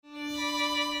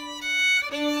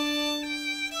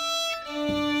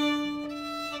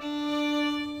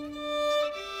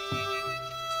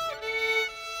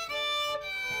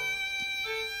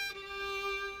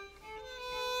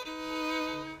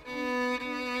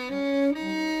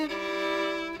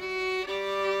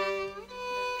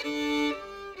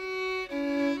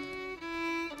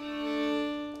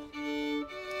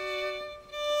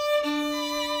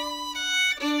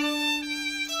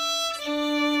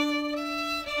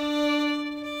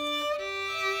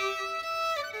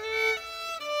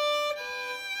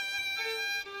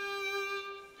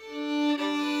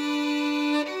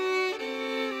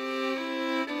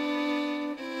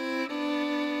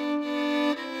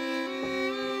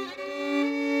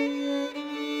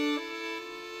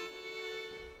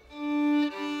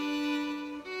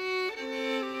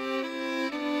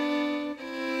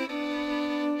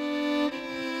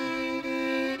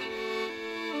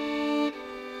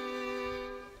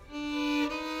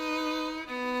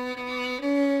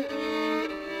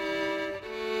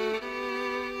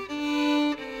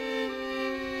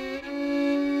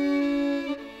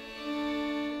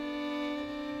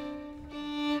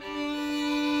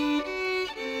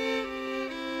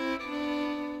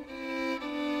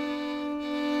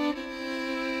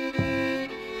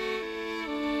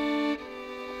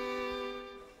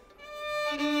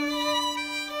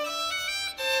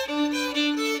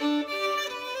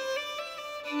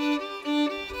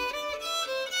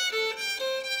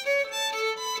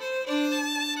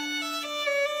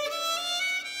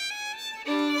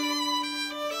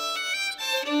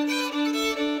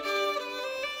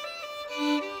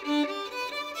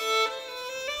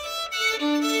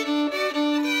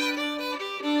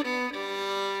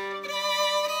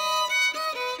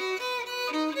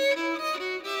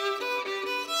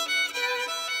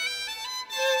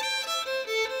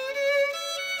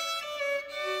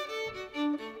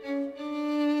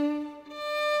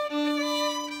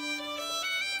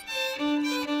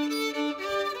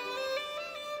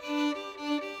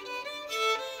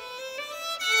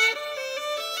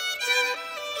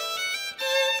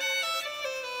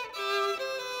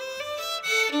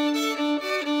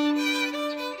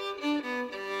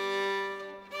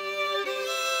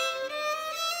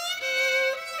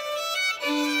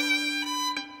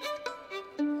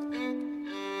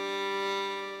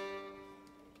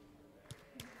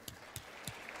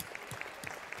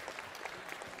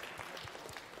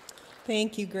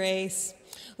Thank you, Grace.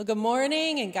 Well, good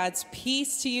morning and God's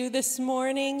peace to you this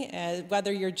morning,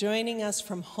 whether you're joining us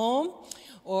from home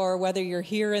or whether you're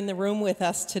here in the room with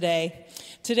us today.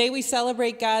 Today we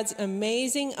celebrate God's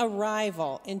amazing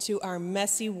arrival into our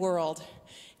messy world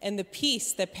and the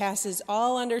peace that passes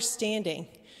all understanding.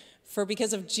 For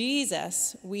because of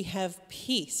Jesus, we have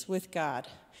peace with God,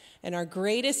 and our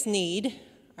greatest need,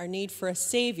 our need for a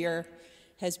Savior,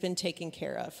 has been taken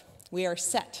care of. We are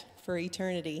set for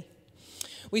eternity.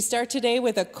 We start today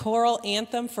with a choral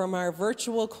anthem from our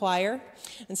virtual choir,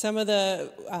 and some of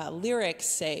the lyrics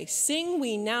say, "Sing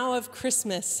we now of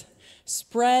Christmas,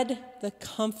 spread the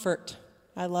comfort."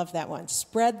 I love that one.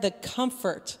 Spread the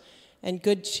comfort and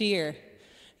good cheer.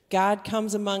 God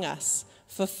comes among us,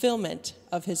 fulfillment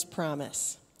of his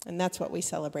promise. And that's what we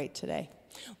celebrate today.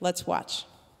 Let's watch.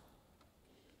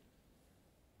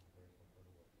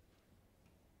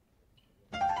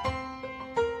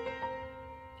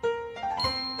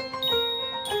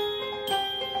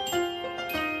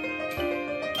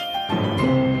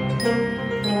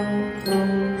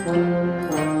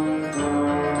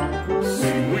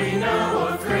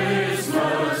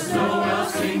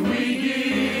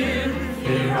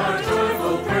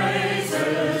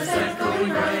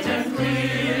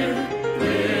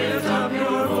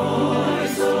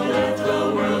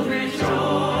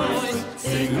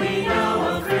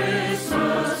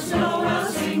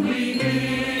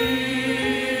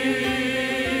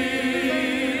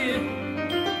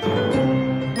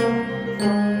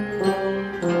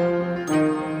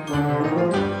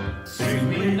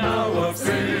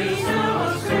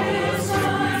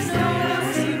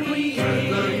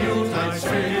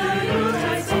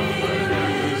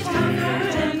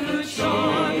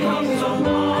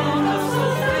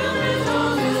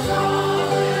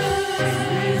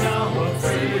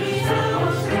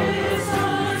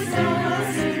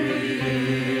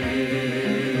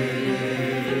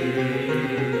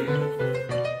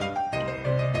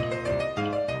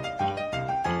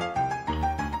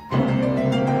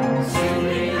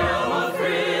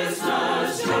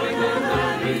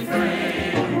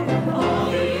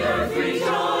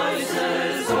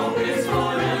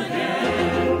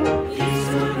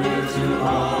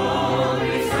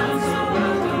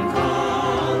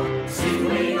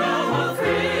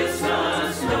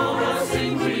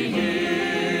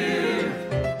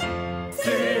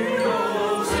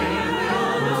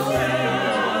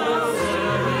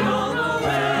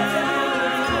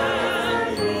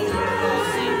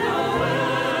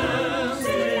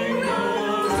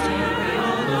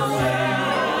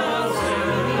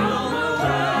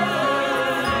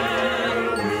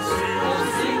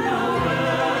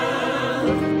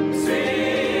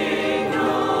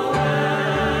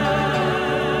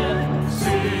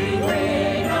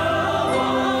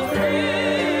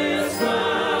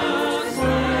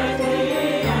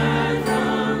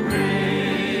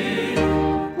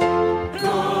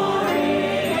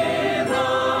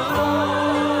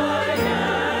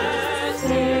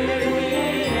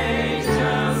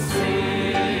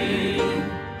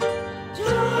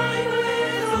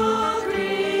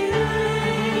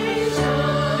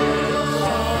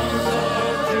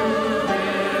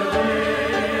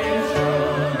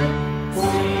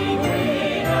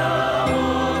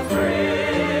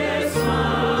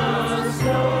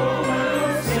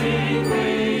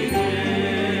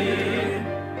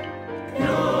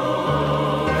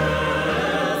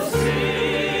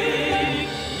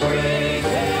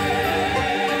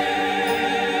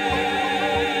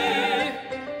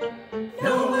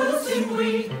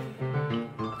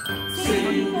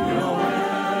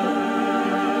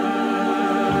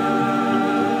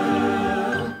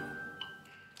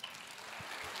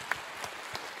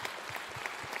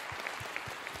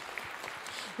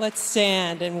 Let's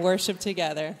stand and worship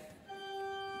together.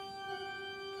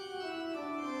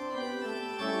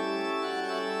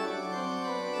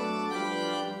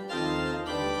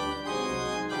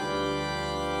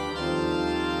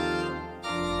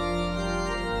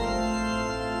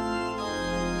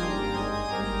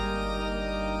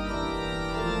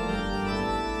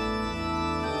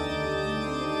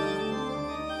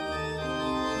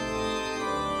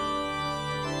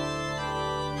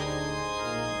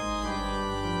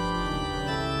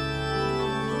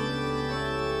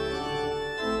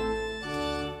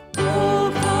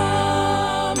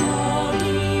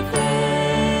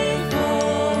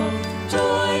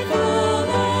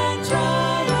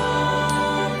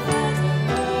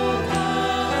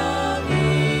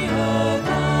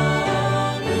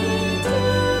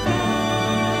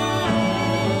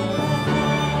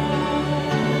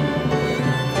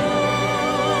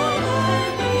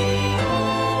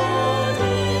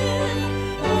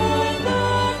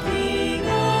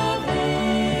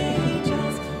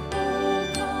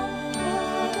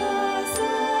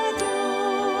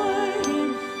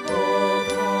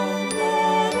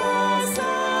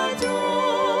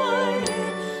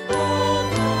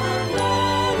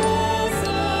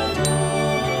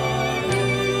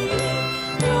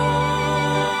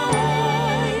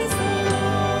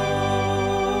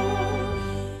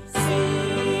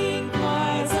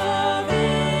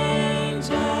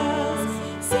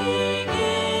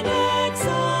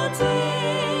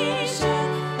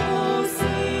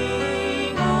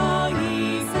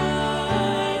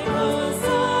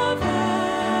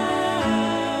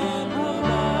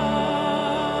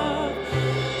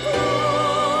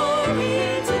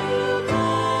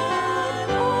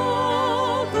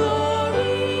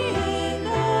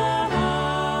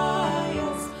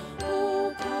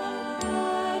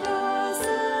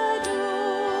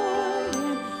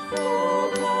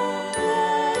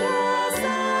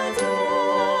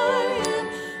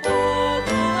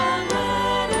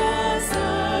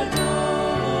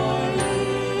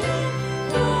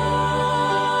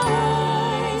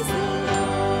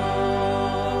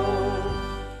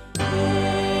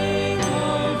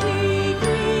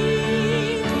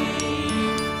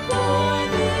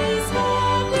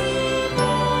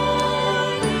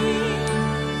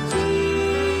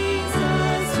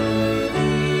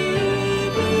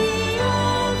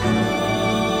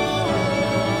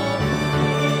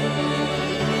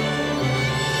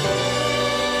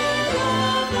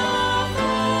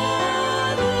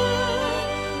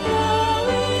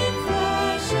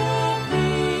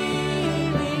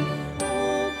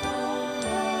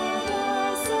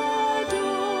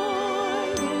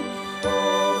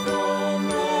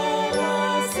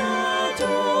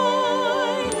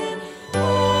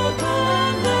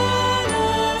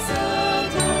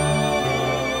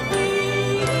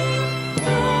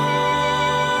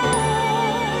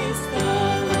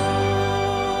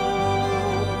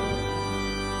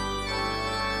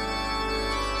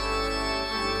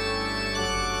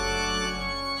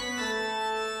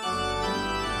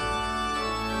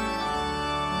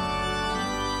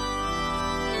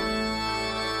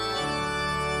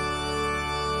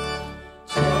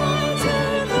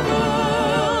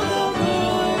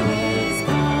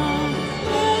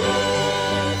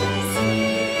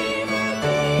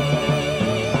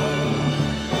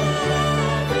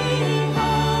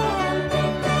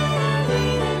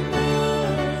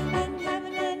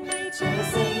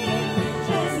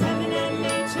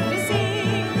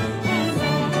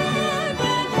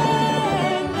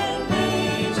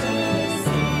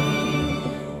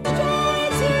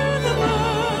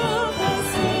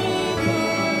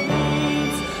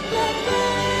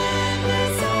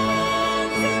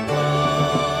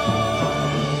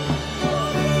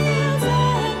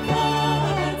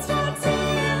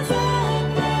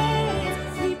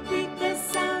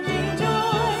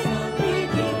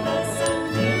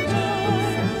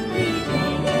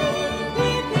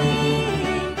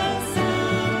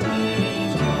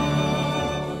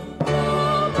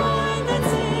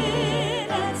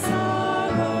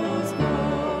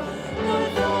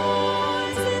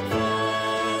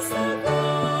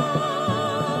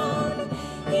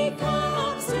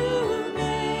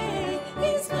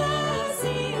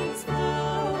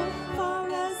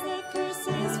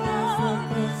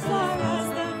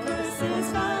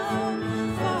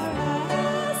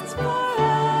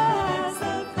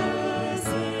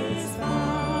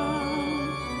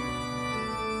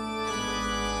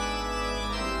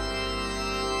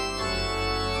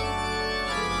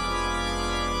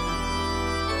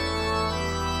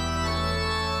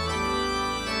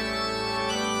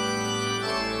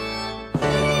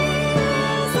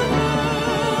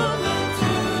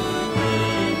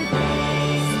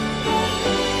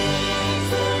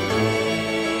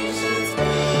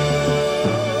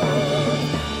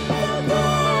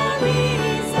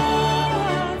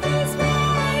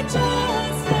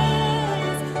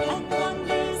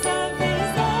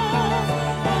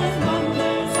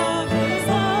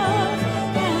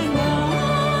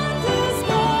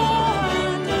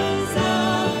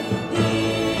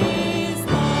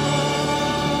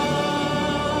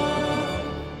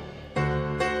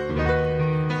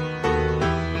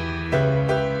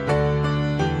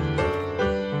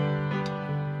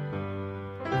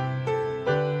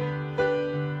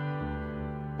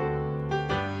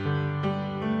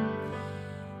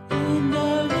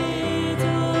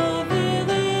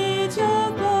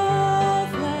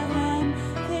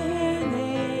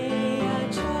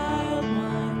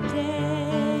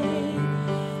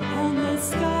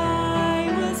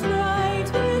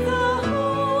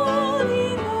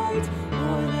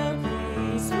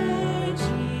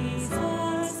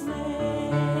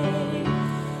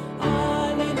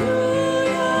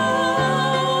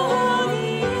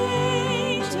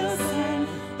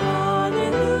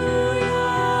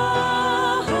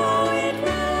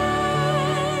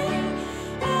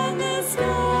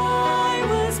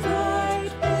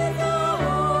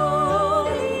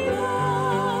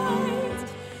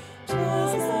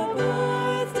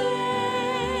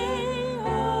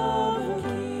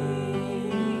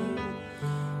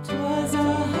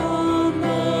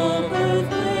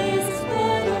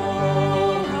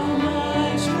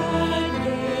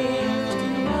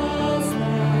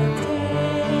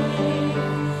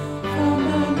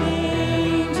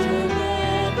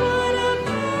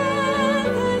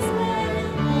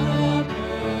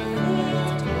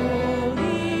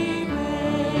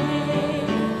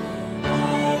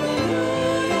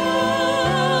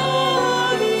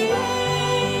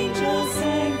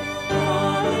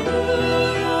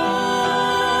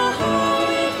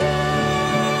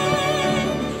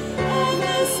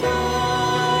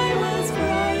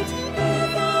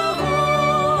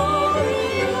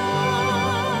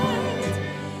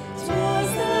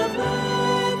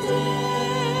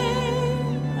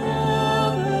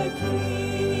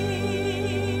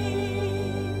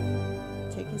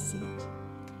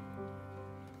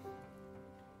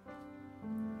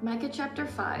 Micah chapter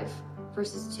 5,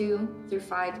 verses 2 through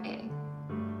 5a.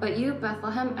 But you,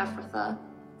 Bethlehem Ephrathah,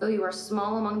 though you are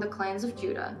small among the clans of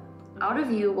Judah, out of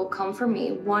you will come for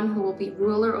me one who will be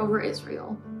ruler over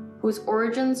Israel, whose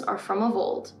origins are from of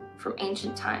old, from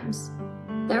ancient times.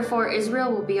 Therefore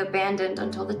Israel will be abandoned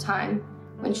until the time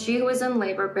when she who is in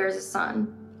labor bears a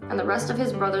son, and the rest of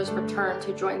his brothers return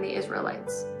to join the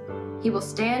Israelites. He will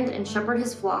stand and shepherd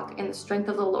his flock in the strength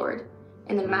of the Lord,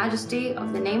 in the majesty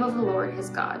of the name of the Lord his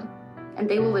God, and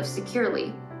they will live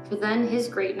securely, for then his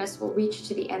greatness will reach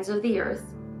to the ends of the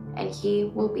earth, and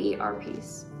he will be our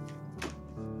peace.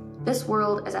 This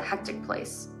world is a hectic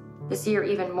place, this year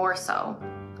even more so.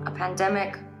 A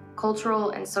pandemic, cultural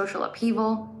and social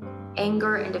upheaval,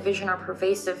 anger and division are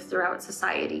pervasive throughout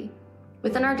society.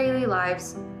 Within our daily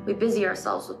lives, we busy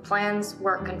ourselves with plans,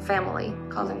 work, and family,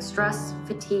 causing stress,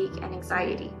 fatigue, and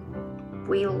anxiety.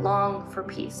 We long for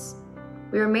peace.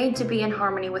 We are made to be in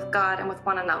harmony with God and with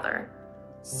one another.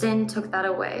 Sin took that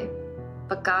away,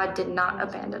 but God did not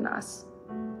abandon us.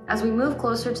 As we move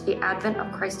closer to the advent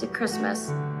of Christ at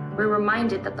Christmas, we're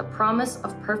reminded that the promise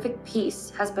of perfect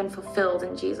peace has been fulfilled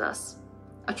in Jesus.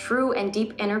 A true and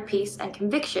deep inner peace and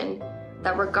conviction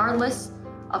that regardless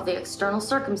of the external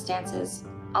circumstances,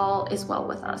 all is well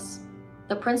with us.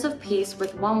 The Prince of Peace,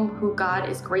 with one who God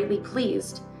is greatly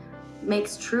pleased,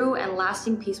 makes true and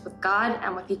lasting peace with God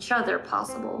and with each other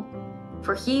possible.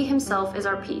 For he himself is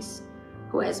our peace,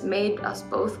 who has made us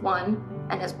both one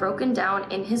and has broken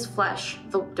down in his flesh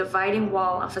the dividing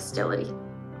wall of hostility,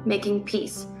 making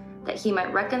peace that he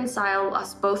might reconcile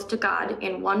us both to God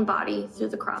in one body through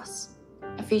the cross.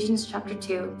 Ephesians chapter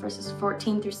 2, verses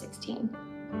 14 through 16.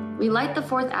 We light the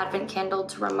fourth Advent candle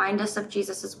to remind us of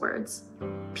Jesus' words,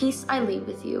 "Peace I leave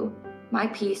with you, my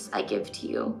peace I give to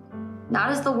you. Not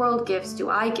as the world gives do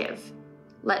I give.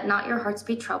 Let not your hearts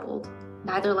be troubled,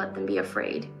 neither let them be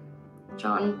afraid."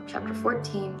 John chapter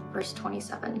 14, verse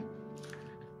 27.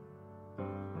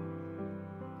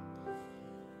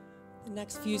 The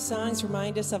next few songs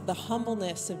remind us of the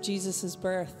humbleness of Jesus'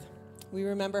 birth. We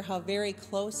remember how very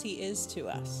close he is to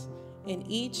us in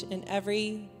each and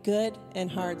every good and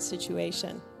hard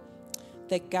situation.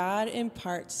 That God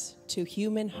imparts to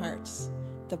human hearts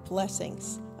the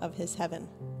blessings of his heaven.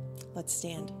 Let's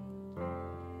stand.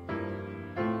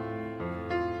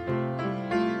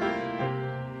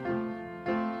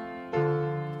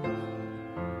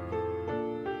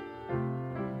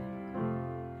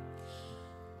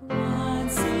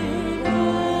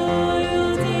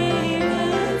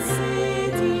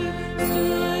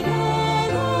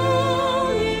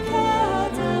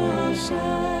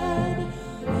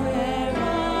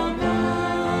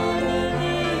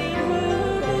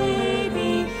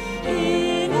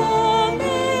 In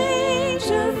a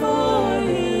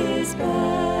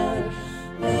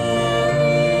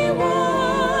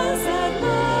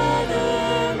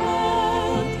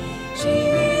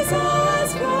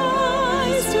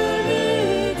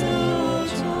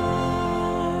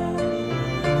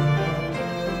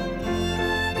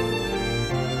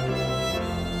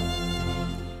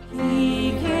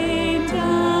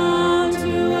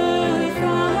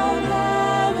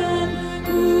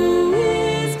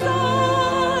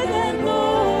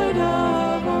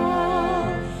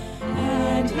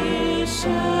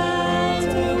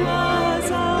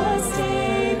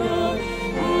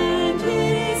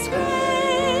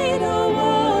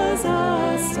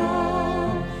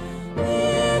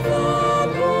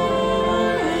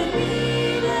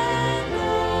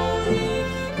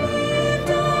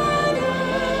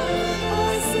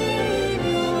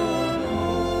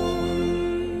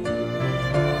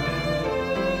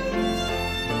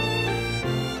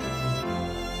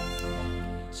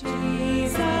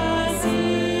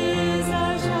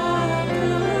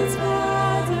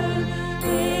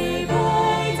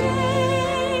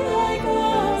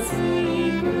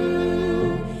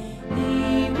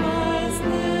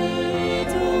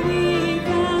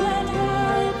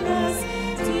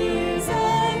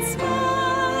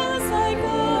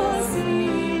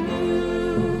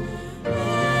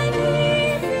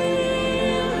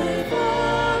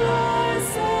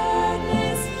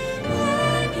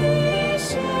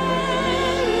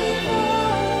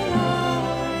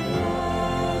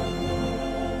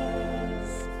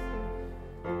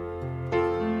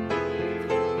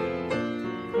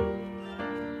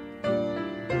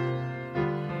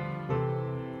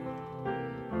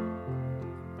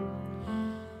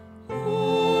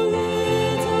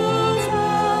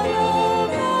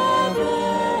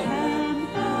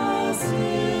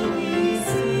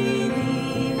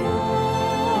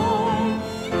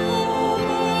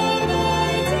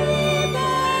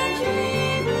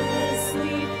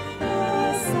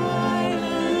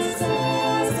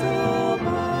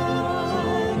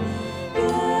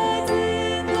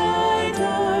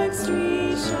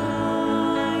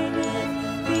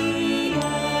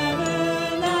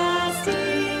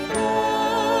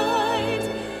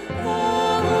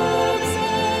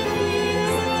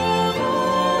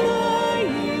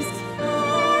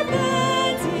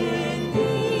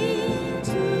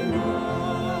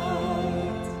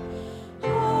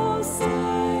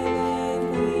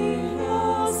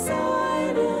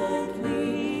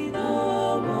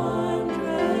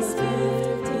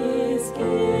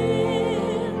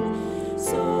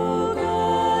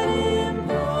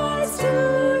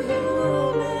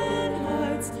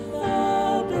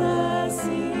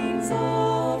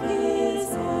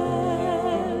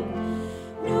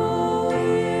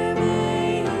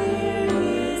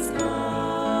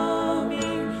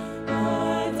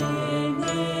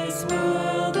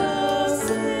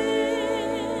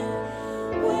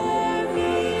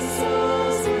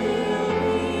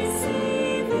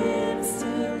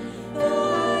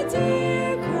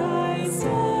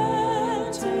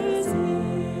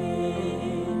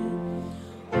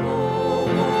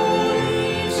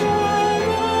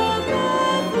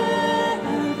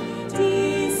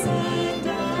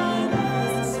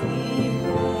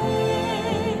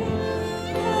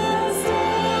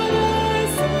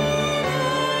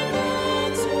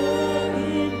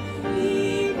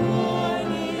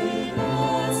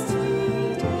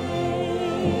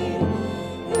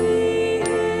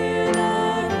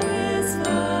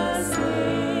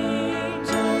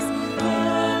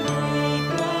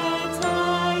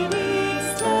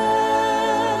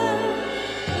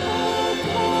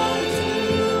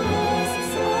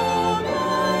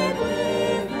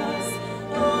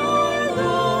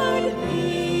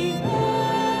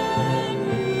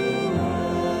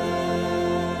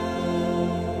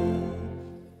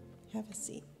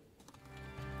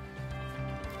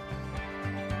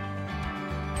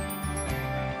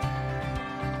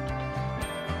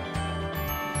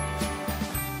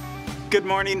Good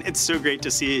morning. It's so great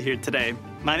to see you here today.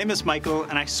 My name is Michael,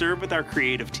 and I serve with our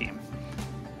creative team.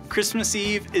 Christmas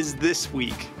Eve is this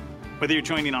week. Whether you're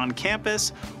joining on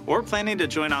campus or planning to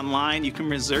join online, you can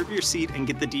reserve your seat and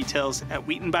get the details at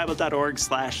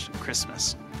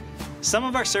wheatonbible.org/Christmas. Some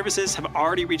of our services have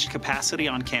already reached capacity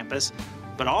on campus,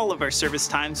 but all of our service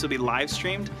times will be live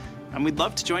streamed, and we'd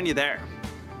love to join you there.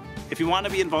 If you want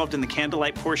to be involved in the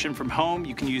candlelight portion from home,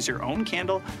 you can use your own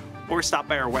candle or stop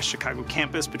by our West Chicago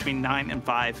campus between 9 and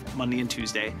 5 Monday and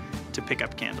Tuesday to pick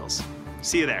up candles.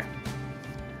 See you there.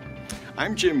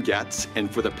 I'm Jim Getz,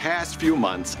 and for the past few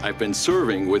months, I've been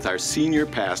serving with our Senior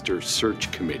Pastor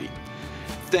Search Committee.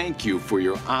 Thank you for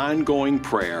your ongoing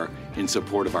prayer in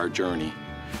support of our journey.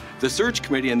 The Search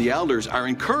Committee and the elders are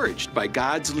encouraged by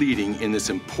God's leading in this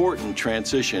important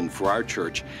transition for our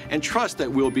church and trust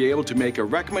that we'll be able to make a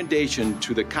recommendation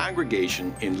to the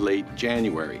congregation in late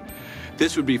January.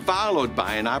 This would be followed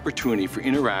by an opportunity for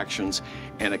interactions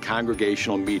and a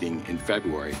congregational meeting in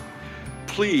February.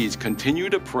 Please continue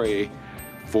to pray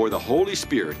for the Holy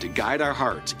Spirit to guide our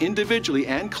hearts individually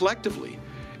and collectively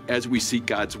as we seek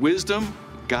God's wisdom,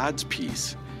 God's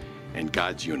peace, and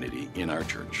God's unity in our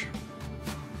church.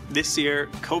 This year,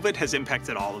 COVID has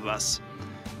impacted all of us.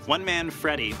 One man,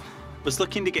 Freddie, was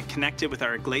looking to get connected with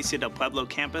our Iglesia del Pueblo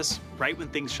campus right when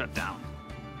things shut down.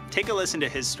 Take a listen to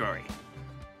his story.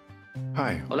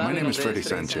 Hi, my name is Freddy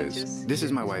Sanchez. This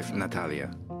is my wife,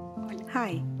 Natalia.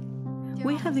 Hi.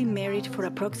 We have been married for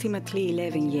approximately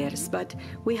 11 years, but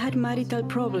we had marital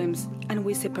problems and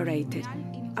we separated.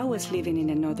 I was living in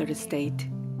another state.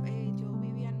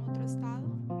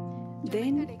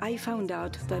 Then I found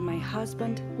out that my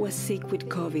husband was sick with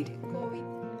COVID.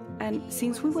 And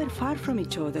since we were far from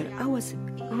each other, I was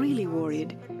really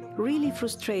worried, really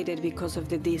frustrated because of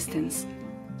the distance,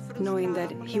 knowing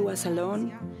that he was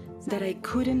alone, that I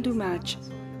couldn't do much,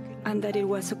 and that it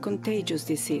was a contagious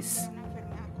disease.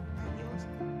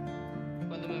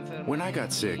 When I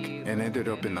got sick and ended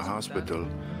up in the hospital,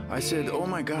 I said, "Oh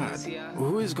my God,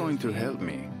 who is going to help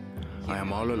me? I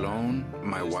am all alone,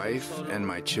 my wife and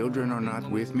my children are not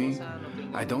with me,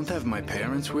 I don't have my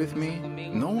parents with me,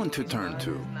 no one to turn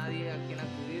to."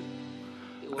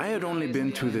 I had only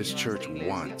been to this church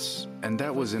once, and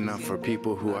that was enough for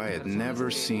people who I had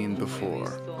never seen before,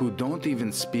 who don't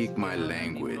even speak my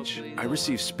language. I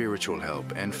received spiritual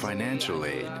help and financial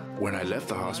aid. When I left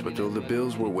the hospital, the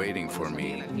bills were waiting for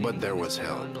me, but there was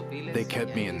help. They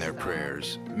kept me in their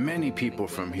prayers. Many people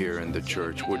from here in the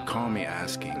church would call me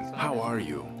asking, "How are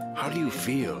you? How do you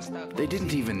feel?" They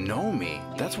didn't even know me.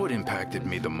 That's what impacted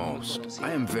me the most.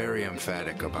 I am very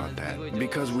emphatic about that,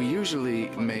 because we usually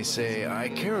may say, "I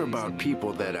care about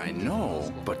people that I know,"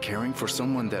 but caring for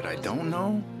someone that I don't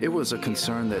know? It was a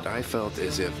concern that I felt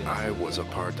as if I was a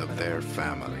part of their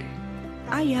family.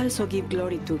 I also give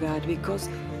glory to God because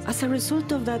as a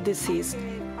result of that disease,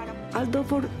 although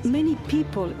for many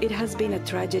people it has been a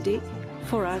tragedy,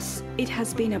 for us it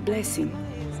has been a blessing.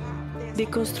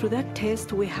 Because through that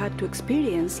test we had to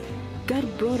experience, God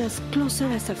brought us closer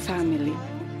as a family,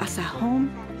 as a home,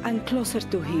 and closer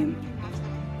to Him.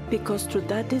 Because through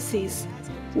that disease,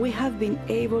 we have been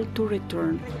able to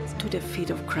return to the feet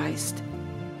of Christ.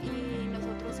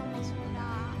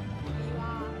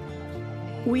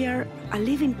 We are a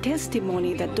living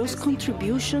testimony that those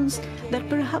contributions that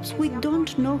perhaps we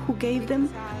don't know who gave them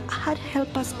had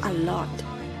helped us a lot.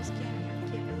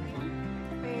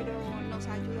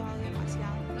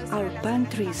 Our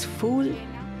pantry is full.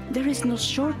 There is no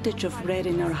shortage of bread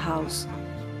in our house.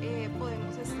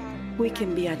 We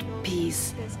can be at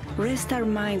peace, rest our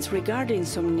minds regarding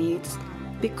some needs,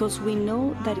 because we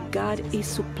know that God is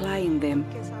supplying them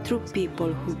through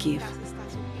people who give.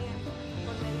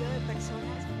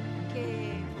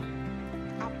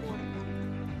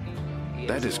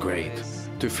 That is great.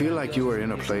 To feel like you are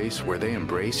in a place where they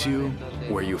embrace you,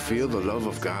 where you feel the love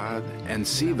of God and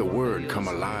see the Word come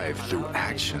alive through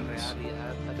actions.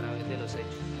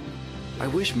 I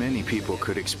wish many people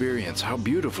could experience how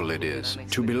beautiful it is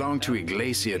to belong to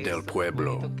Iglesia del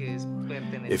Pueblo.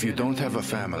 If you don't have a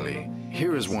family,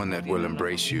 here is one that will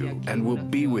embrace you and will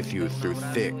be with you through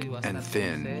thick and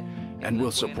thin and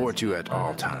will support you at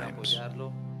all times.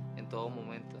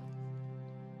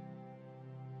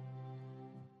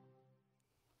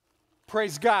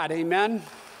 Praise God, amen.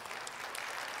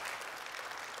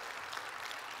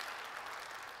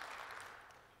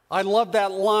 I love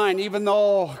that line. Even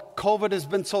though COVID has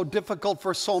been so difficult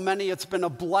for so many, it's been a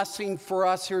blessing for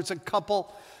us. Here's a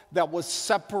couple that was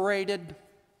separated,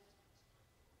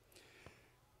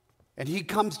 and he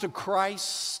comes to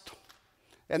Christ,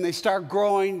 and they start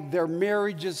growing, their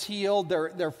marriage is healed,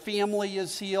 their family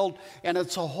is healed, and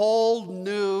it's a whole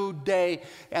new day.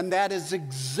 And that is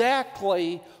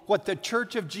exactly what the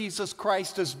Church of Jesus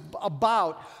Christ is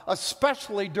about,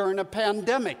 especially during a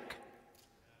pandemic.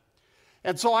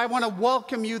 And so I want to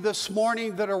welcome you this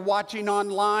morning that are watching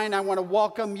online. I want to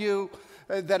welcome you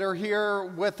that are here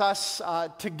with us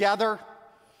together,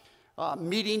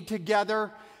 meeting together.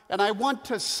 And I want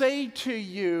to say to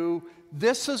you,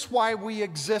 this is why we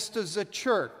exist as a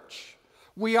church.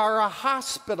 We are a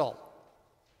hospital.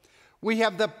 We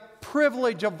have the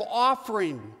privilege of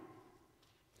offering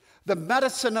the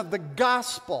medicine of the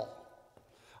gospel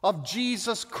of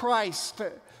Jesus Christ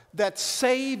that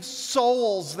saves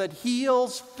souls, that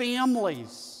heals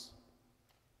families,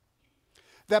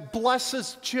 that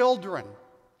blesses children.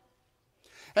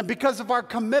 And because of our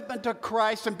commitment to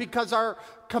Christ and because our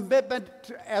commitment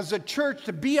as a church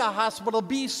to be a hospital,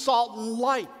 be salt and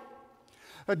light.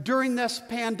 During this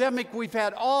pandemic, we've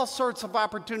had all sorts of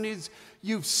opportunities.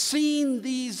 You've seen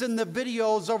these in the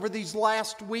videos over these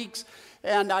last weeks,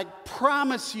 and I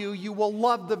promise you, you will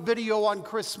love the video on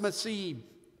Christmas Eve.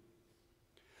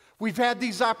 We've had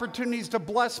these opportunities to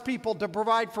bless people, to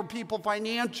provide for people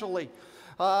financially,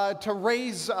 to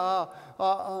raise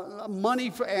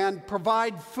money and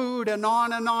provide food, and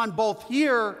on, both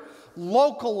here,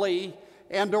 locally,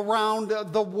 and around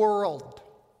the world.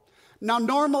 Now,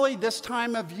 normally this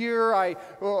time of year, I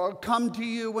come to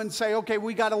you and say, okay,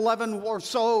 we got 11 or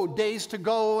so days to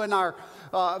go in our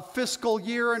fiscal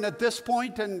year, and at this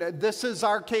point, and this is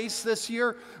our case this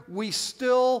year, we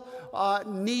still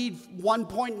need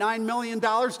 $1.9 million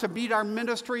to meet our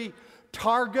ministry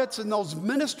targets, and those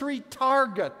ministry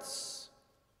targets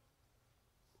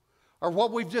are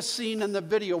what we've just seen in the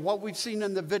video, what we've seen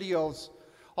in the videos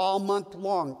all month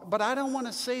long. But I don't want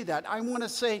to say that. I want to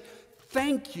say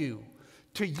thank you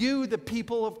to you, the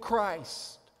people of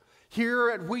Christ, here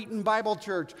at Wheaton Bible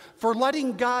Church, for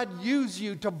letting God use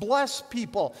you to bless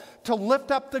people, to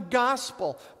lift up the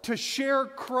gospel, to share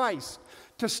Christ,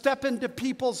 to step into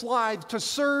people's lives, to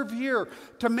serve here,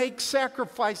 to make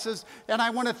sacrifices. And I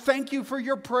want to thank you for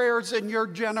your prayers and your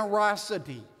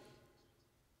generosity.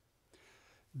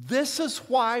 This is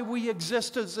why we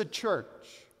exist as a church.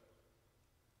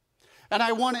 And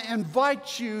I want to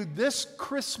invite you this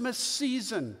Christmas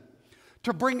season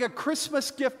to bring a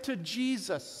Christmas gift to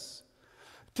Jesus,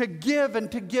 to give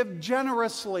and to give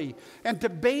generously, and to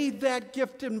bathe that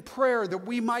gift in prayer that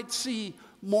we might see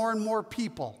more and more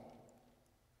people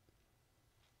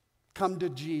come to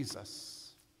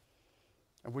Jesus.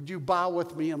 And would you bow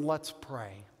with me and let's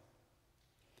pray.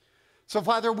 So,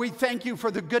 Father, we thank you for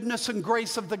the goodness and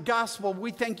grace of the gospel.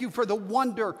 We thank you for the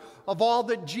wonder of all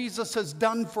that Jesus has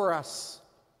done for us.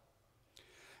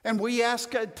 And we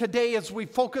ask today, as we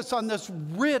focus on this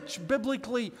rich,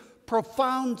 biblically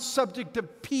profound subject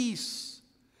of peace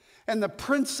and the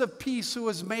Prince of Peace who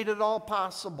has made it all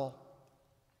possible,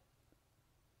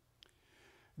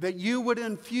 that you would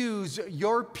infuse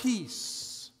your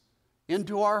peace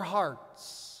into our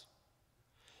hearts,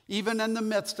 even in the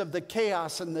midst of the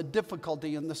chaos and the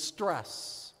difficulty and the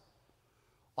stress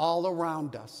all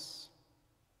around us.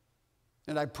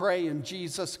 And I pray in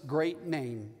Jesus' great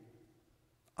name,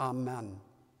 amen.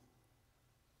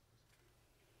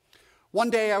 One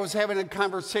day I was having a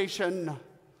conversation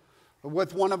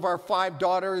with one of our 5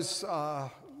 daughters,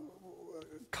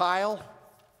 Kyle,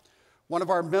 one of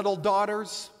our middle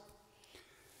daughters,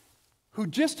 who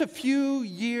just a few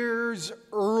years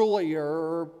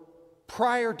earlier,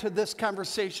 prior to this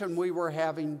conversation we were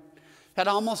having, had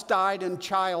almost died in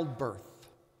childbirth.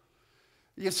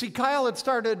 You see, Kyle had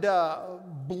started to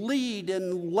bleed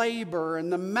in labor,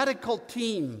 and the medical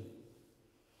team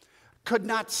could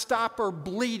not stop her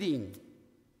bleeding.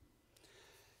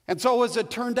 And so as it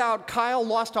turned out, Kyle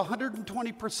lost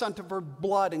 120% of her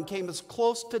blood and came as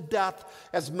close to death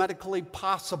as medically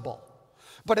possible.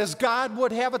 But as God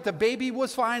would have it, the baby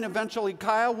was fine. Eventually,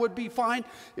 Kyle would be fine.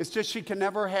 It's just she can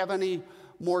never have any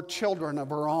more children of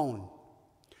her own.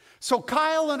 So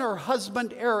Kyle and her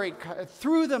husband, Eric,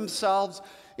 threw themselves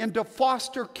into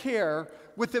foster care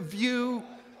with a view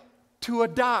to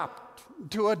adopt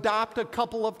a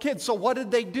couple of kids. So what did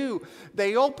they do?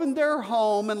 They opened their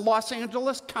home in Los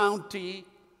Angeles County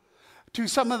to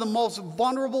some of the most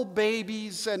vulnerable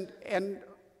babies and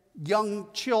young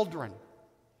children,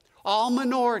 all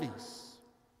minorities.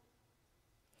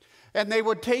 And they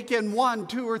would take in 1,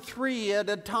 2, or 3 at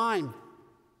a time,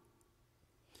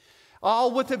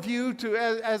 all with a view to,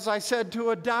 as I said,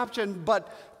 to adoption.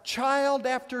 But child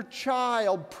after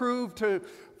child proved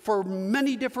for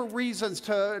many different reasons,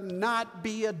 to not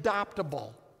be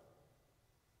adoptable.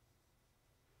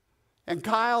 And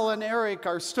Kyle and Eric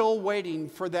are still waiting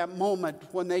for that moment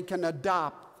when they can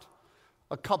adopt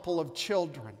a couple of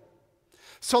children.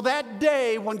 So that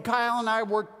day when Kyle and I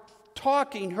were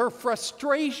talking, her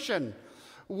frustration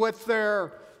with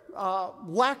their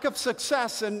lack of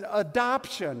success in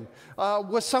adoption,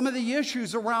 with some of the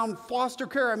issues around foster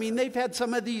care. I mean, they've had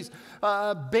some of these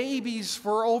babies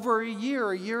for over a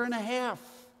year and a half.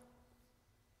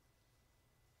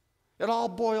 It all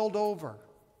boiled over.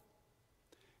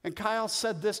 And Kyle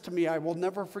said this to me, I will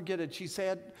never forget it. She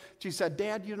said,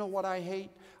 Dad, you know what I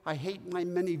hate? I hate my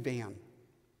minivan.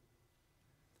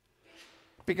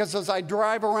 Because as I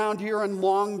drive around here in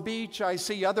Long Beach, I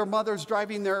see other mothers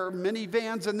driving their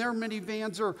minivans, and their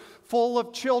minivans are full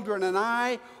of children, and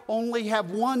I only have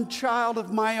one child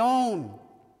of my own,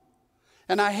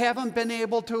 and I haven't been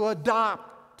able to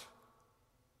adopt.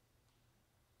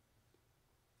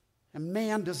 And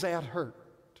man, does that hurt.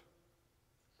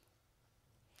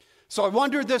 So I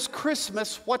wonder this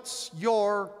Christmas, what's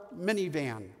your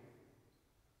minivan?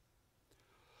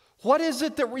 What is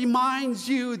it that reminds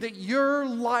you that your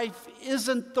life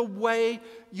isn't the way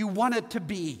you want it to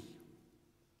be?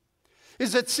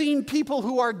 Is it seeing people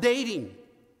who are dating?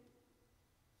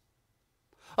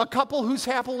 A couple who's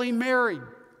happily married?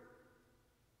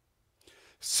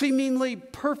 Seemingly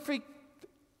perfect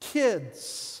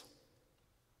kids?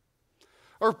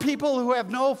 Or people who have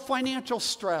no financial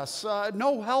stress,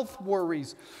 no health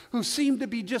worries, who seem to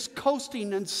be just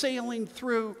coasting and sailing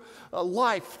through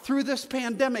life, through this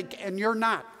pandemic, and you're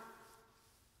not.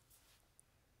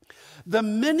 The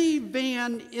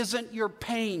minivan isn't your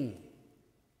pain.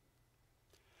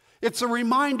 It's a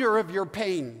reminder of your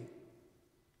pain.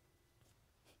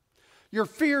 Your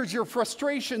fears, your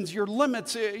frustrations, your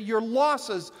limits, your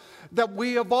losses that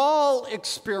we have all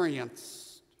experienced.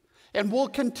 And will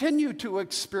continue to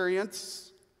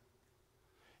experience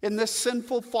in this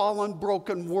sinful, fallen,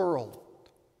 broken world.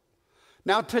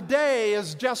 Now today,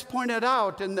 as Jess pointed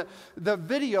out in the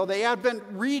video, the Advent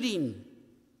reading,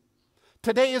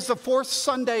 today is the fourth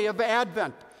Sunday of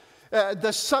Advent.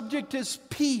 The subject is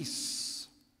peace.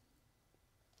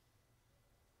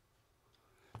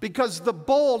 Because the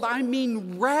bold, I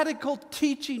mean radical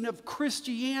teaching of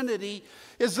Christianity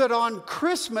is that on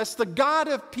Christmas, the God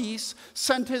of peace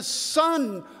sent his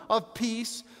Son of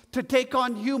peace to take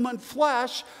on human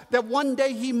flesh, that one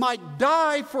day he might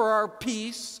die for our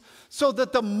peace, so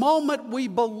that the moment we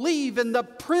believe in the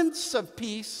Prince of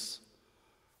Peace,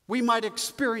 we might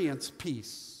experience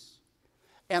peace.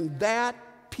 And that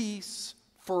peace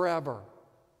forever.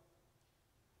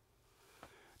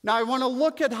 Now, I want to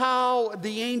look at how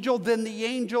the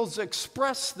angels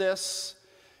express this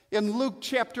in Luke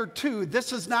chapter 2.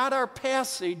 This is not our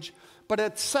passage, but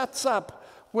it sets up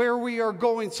where we are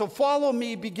going. So follow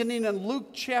me beginning in Luke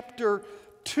chapter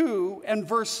 2 and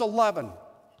verse 11.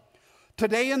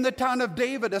 Today in the town of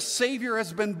David, a Savior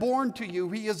has been born to you.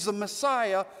 He is the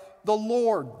Messiah, the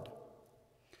Lord.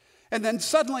 And then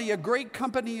suddenly a great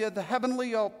company of the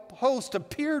heavenly host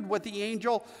appeared with the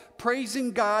angel,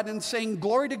 praising God and saying,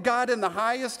 "Glory to God in the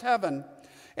highest heaven,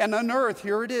 and on earth,"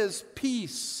 here it is,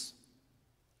 "peace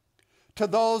to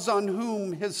those on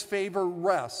whom his favor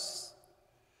rests."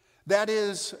 That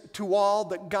is, to all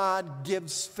that God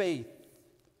gives faith,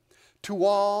 to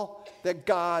all that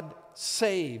God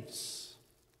saves.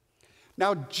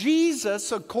 Now,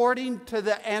 Jesus, according to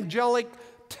the angelic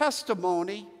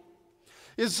testimony,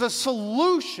 is the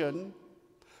solution,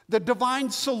 the divine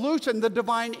solution, the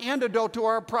divine antidote to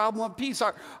our problem of peace,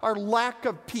 our lack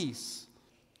of peace.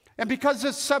 And because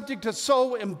this subject is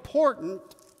so important,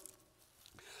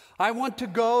 I want to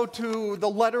go to the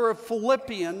letter of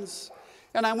Philippians,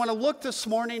 and I want to look this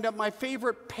morning at my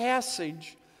favorite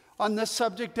passage on the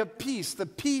subject of peace, the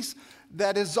peace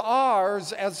that is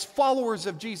ours as followers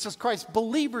of Jesus Christ,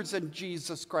 believers in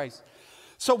Jesus Christ.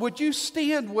 So would you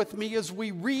stand with me as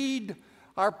we read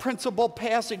our principal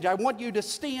passage? I want you to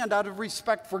stand out of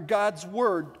respect for God's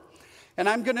word. And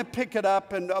I'm going to pick it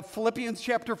up in Philippians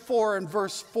chapter 4 and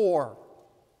verse 4.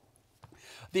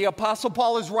 The Apostle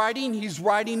Paul is writing. He's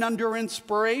writing under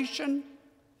inspiration.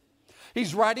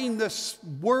 He's writing the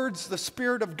words the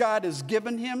Spirit of God has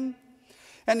given him.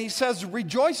 And he says,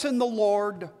 "Rejoice in the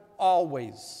Lord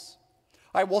always.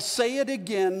 I will say it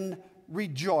again,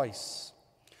 rejoice.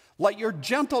 Let your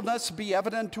gentleness be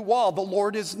evident to all. The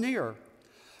Lord is near.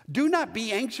 Do not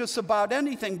be anxious about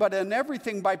anything, but in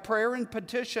everything by prayer and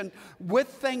petition, with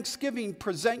thanksgiving,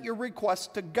 present your requests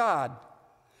to God."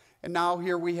 And now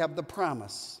here we have the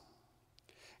promise.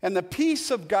 "And the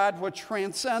peace of God, which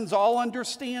transcends all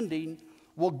understanding,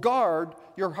 will guard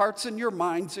your hearts and your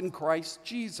minds in Christ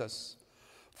Jesus.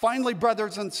 Finally,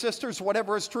 brothers and sisters,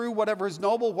 whatever is true, whatever is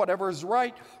noble, whatever is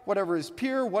right, whatever is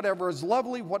pure, whatever is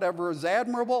lovely, whatever is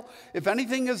admirable, if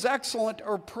anything is excellent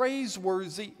or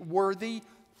praiseworthy,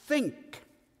 think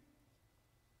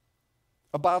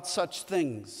about such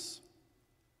things.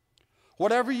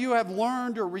 Whatever you have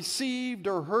learned or received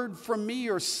or heard from me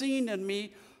or seen in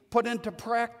me, put into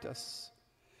practice,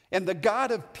 and the God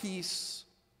of peace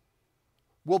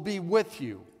will be with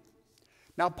you.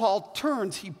 Now, Paul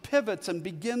turns, he pivots and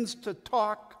begins to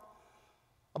talk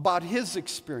about his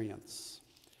experience.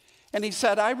 And he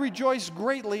said, I rejoice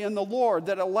greatly in the Lord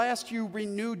that at last you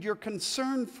renewed your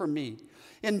concern for me.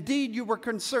 Indeed, you were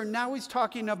concerned. Now he's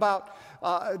talking about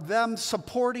them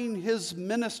supporting his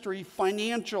ministry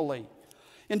financially.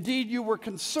 Indeed, you were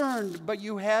concerned, but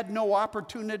you had no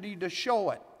opportunity to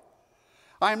show it.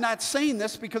 I am not saying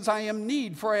this because I am in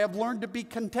need, for I have learned to be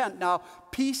content. Now,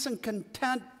 peace and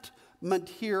contentment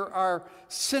here are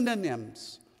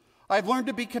synonyms. I've learned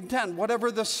to be content,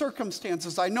 whatever the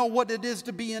circumstances. I know what it is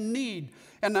to be in need,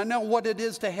 and I know what it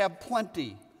is to have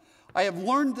plenty. I have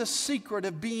learned the secret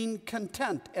of being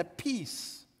content, at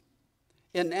peace,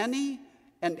 in any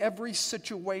and every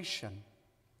situation,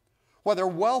 whether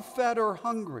well-fed or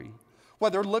hungry,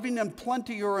 whether living in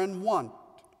plenty or in want.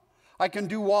 I can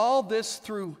do all this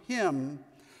through him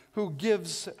who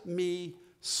gives me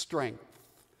strength.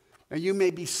 Now you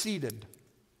may be seated.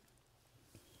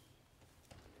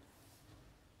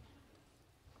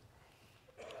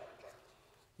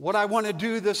 What I want to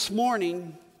do this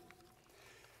morning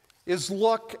is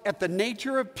look at the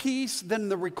nature of peace, then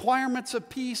the requirements of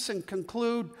peace, and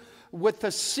conclude with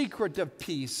the secret of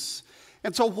peace.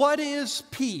 And so what is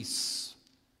peace?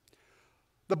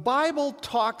 The Bible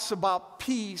talks about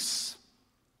peace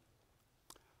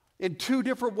in two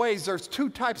different ways. There's two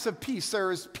types of peace.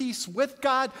 There is peace with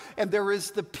God, and there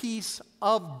is the peace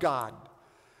of God.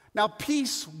 Now,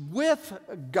 peace with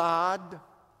God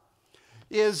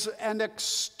is an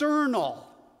external,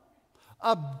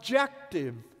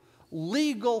 objective,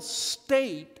 legal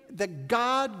state that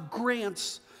God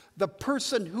grants the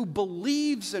person who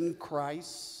believes in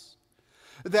Christ,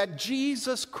 that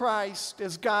Jesus Christ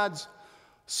is God's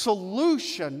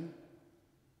solution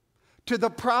to the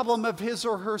problem of his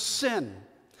or her sin,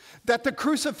 that the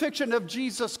crucifixion of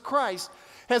Jesus Christ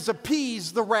has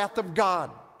appeased the wrath of God.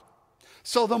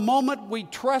 So the moment we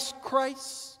trust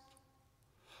Christ,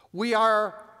 we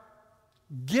are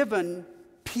given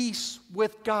peace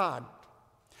with God.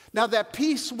 Now that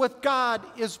peace with God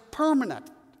is permanent.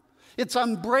 It's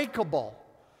unbreakable.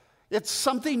 It's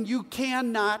something you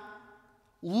cannot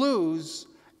lose,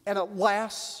 and it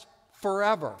lasts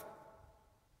forever.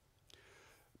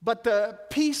 But the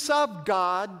peace of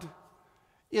God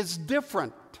is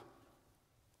different.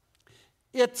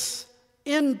 It's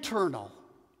internal.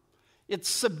 It's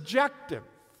subjective.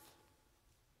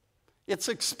 It's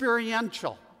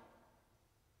experiential.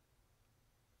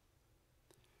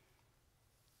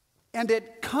 And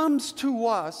it comes to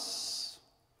us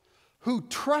who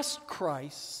trust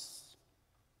Christ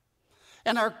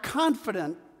and are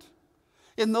confident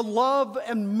in the love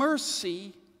and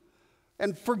mercy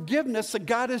and forgiveness that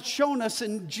God has shown us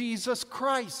in Jesus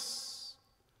Christ.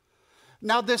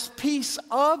 Now, this peace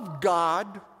of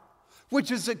God, which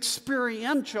is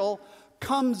experiential,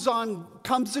 comes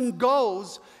and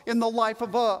goes in the life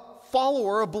of a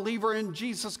follower, a believer in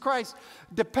Jesus Christ,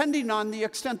 depending on the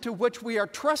extent to which we are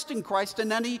trusting Christ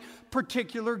in any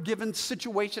particular given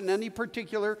situation, any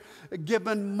particular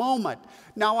given moment.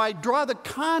 Now, I draw the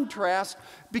contrast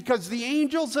because the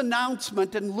angel's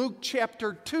announcement in Luke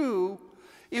chapter 2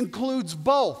 includes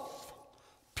both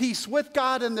peace with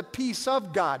God and the peace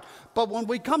of God. But when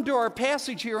we come to our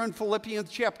passage here in Philippians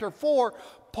chapter 4,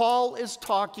 Paul is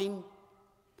talking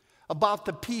about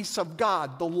the peace of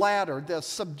God, the latter, the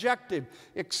subjective,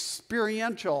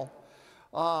 experiential,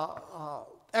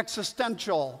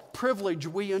 existential privilege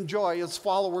we enjoy as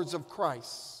followers of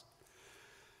Christ.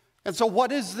 And so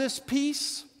what is this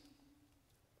peace?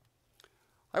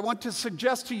 I want to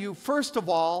suggest to you, first of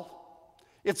all,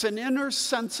 it's an inner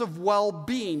sense of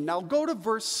well-being. Now go to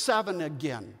verse 7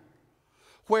 again,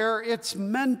 where it's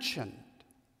mentioned.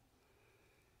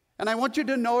 And I want you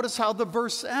to notice how the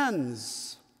verse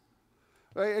ends.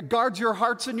 It guards your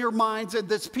hearts and your minds, and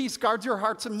this peace guards your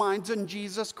hearts and minds in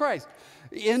Jesus Christ.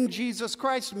 In Jesus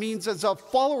Christ means as a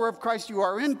follower of Christ, you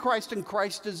are in Christ and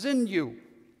Christ is in you.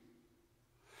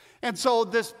 And so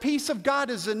this peace of God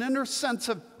is an inner sense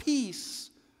of peace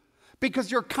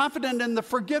because you're confident in the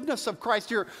forgiveness of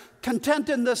Christ. You're content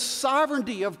in the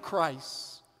sovereignty of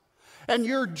Christ. And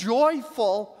you're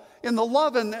joyful in the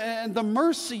love and the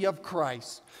mercy of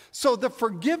Christ. So the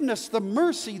forgiveness, the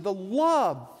mercy, the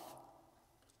love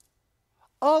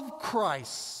of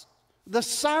Christ, the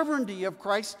sovereignty of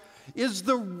Christ, is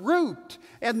the root.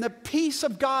 And the peace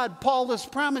of God Paul is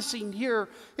promising here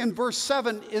in verse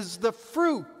 7 is the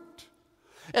fruit.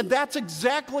 And that's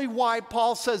exactly why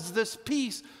Paul says this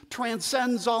peace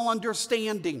transcends all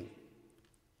understanding.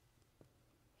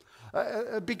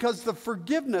 Because the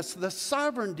forgiveness, the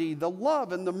sovereignty, the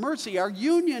love, and the mercy, our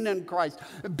union in Christ,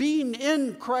 being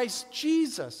in Christ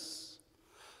Jesus,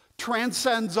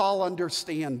 transcends all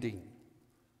understanding.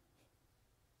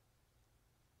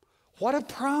 What a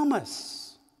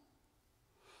promise.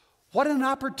 What an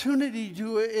opportunity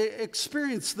to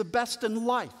experience the best in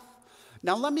life.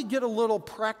 Now let me get a little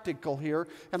practical here,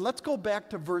 and let's go back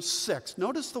to verse 6.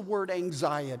 Notice the word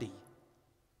anxiety.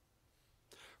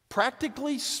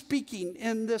 Practically speaking,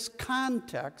 in this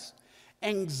context,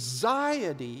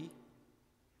 anxiety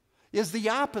is the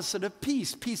opposite of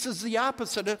peace. Peace is the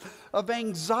opposite of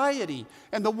anxiety.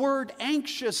 And the word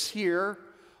anxious here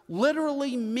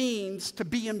literally means to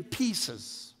be in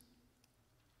pieces,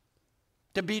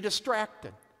 to be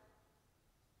distracted,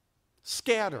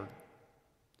 scattered,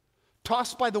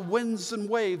 tossed by the winds and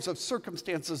waves of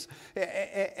circumstances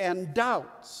and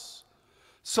doubts.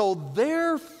 So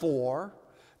therefore,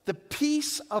 the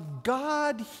peace of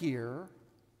God here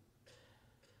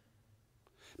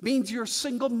means you're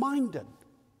single-minded.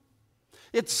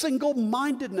 It's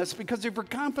single-mindedness because of your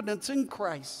confidence in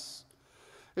Christ,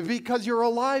 because you're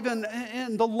alive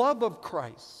in the love of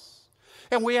Christ.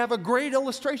 And we have a great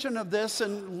illustration of this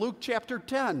in Luke chapter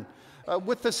 10.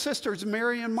 With the sisters,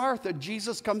 Mary and Martha.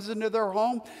 Jesus comes into their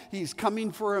home. He's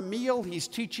coming for a meal. He's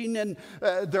teaching in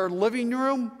their living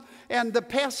room. And the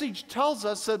passage tells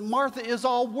us that Martha is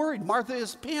all worried. Martha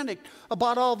is panicked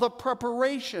about all the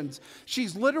preparations.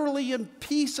 She's literally in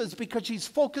pieces because she's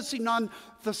focusing on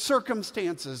the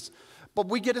circumstances. But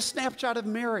we get a snapshot of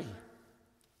Mary.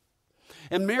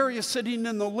 And Mary is sitting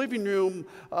in the living room,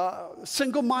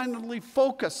 single-mindedly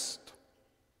focused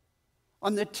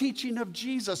on the teaching of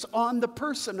Jesus, on the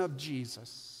person of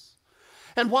Jesus.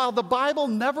 And while the Bible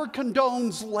never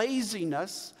condones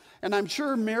laziness, and I'm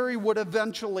sure Mary would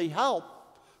eventually help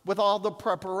with all the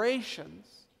preparations,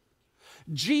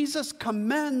 Jesus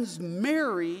commends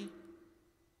Mary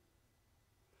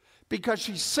because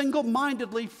she's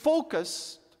single-mindedly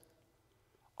focused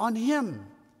on him.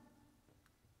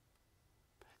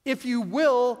 If you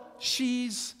will,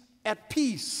 she's at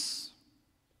peace.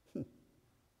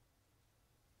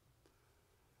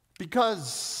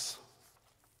 Because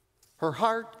her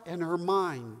heart and her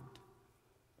mind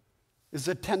is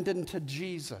attendant to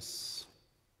Jesus.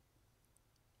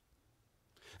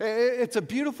 It's a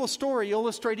beautiful story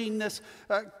illustrating this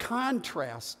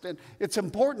contrast. And it's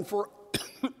important for,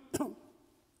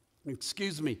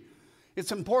 excuse me,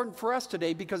 it's important for us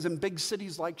today because in big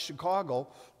cities like Chicago,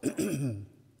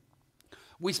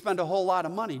 we spend a whole lot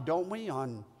of money, don't we,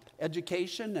 on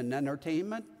education and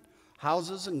entertainment,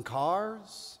 houses and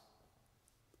cars,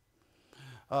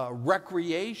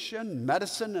 recreation,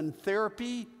 medicine, and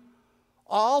therapy,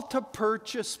 all to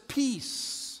purchase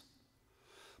peace.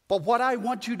 But what I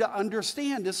want you to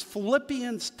understand is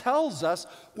Philippians tells us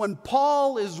when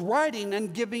Paul is writing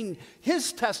and giving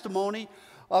his testimony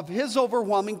of his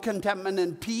overwhelming contentment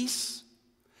and peace,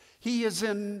 he is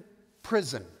in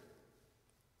prison.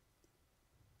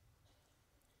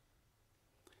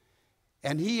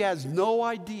 And he has no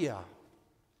idea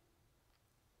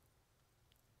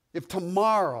if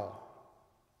tomorrow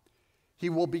he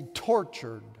will be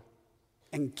tortured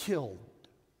and killed.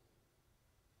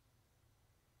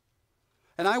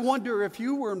 And I wonder if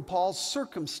you were in Paul's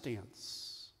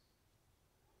circumstance,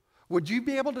 would you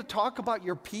be able to talk about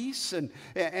your peace and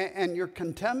your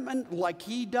contentment like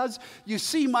he does? You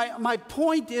see, my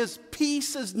point is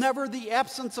peace is never the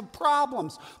absence of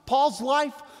problems. Paul's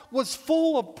life was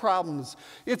full of problems.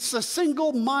 It's a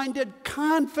single-minded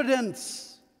confidence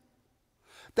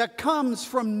that comes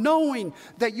from knowing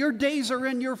that your days are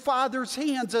in your Father's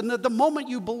hands, and that the moment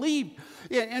you believed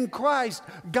in Christ,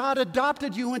 God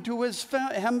adopted you into his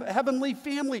heavenly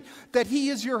family, that he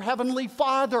is your heavenly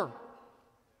Father.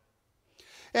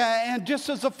 And just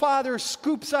as a father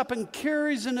scoops up and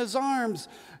carries in his arms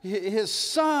his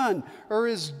son or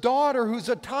his daughter who's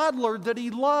a toddler that he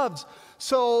loves,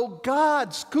 so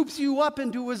God scoops you up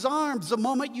into his arms the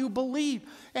moment you believe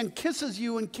and kisses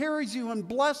you and carries you and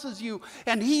blesses you.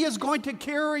 And he is going to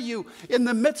carry you in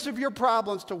the midst of your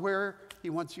problems to where he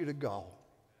wants you to go.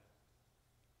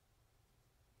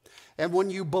 And when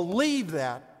you believe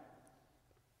that,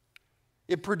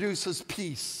 it produces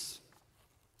peace.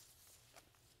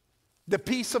 The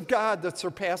peace of God that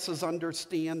surpasses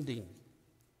understanding.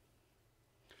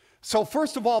 So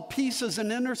first of all, peace is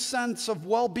an inner sense of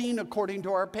well-being according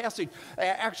to our passage.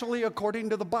 Actually, according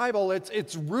to the Bible,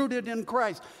 it's rooted in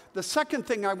Christ. The second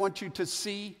thing I want you to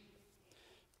see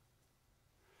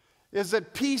is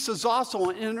that peace is also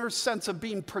an inner sense of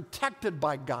being protected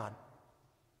by God.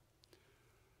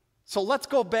 So let's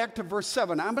go back to verse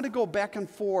 7. I'm going to go back and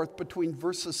forth between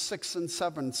verses 6 and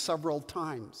 7 several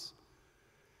times.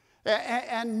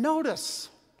 And notice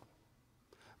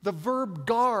the verb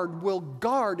guard will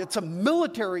guard. It's a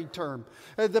military term.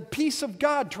 The peace of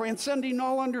God, transcending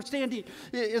all understanding,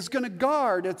 is going to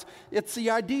guard. It's the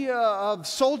idea of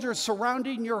soldiers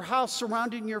surrounding your house,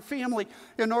 surrounding your family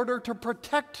in order to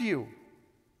protect you.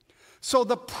 So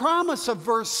the promise of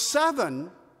verse 7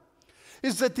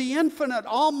 is that the infinite,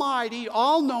 almighty,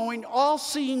 all-knowing,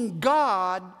 all-seeing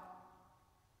God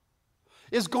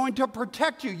is going to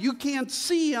protect you. You can't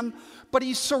see him, but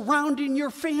he's surrounding your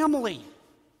family.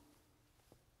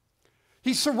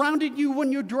 He's surrounding you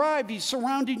when you drive. He's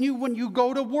surrounding you when you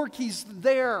go to work. He's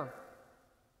there.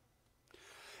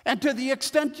 And to the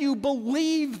extent you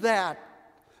believe that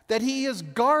he is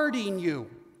guarding you,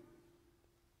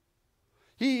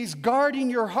 he's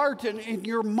guarding your heart and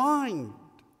your mind,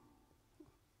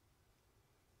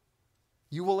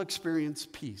 you will experience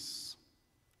peace.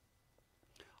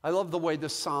 I love the way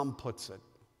this psalm puts it.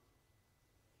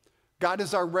 God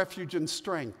is our refuge and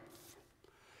strength.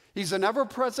 He's an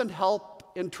ever-present help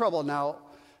in trouble. Now,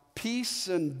 peace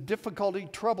and difficulty,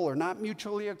 trouble are not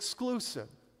mutually exclusive.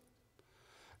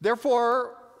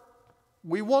 Therefore,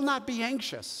 we will not be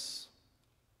anxious.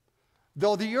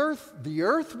 Though the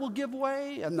earth will give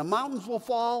way and the mountains will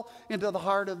fall into the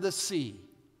heart of the sea.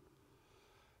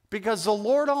 Because the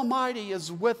Lord Almighty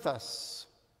is with us.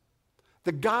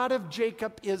 The God of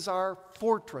Jacob is our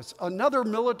fortress. Another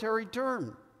military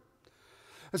term.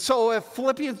 So if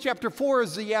Philippians chapter 4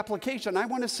 is the application, I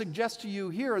want to suggest to you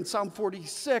here in Psalm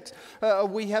 46,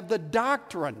 we have the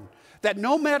doctrine that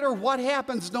no matter what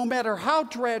happens, no matter how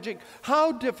tragic,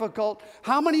 how difficult,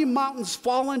 how many mountains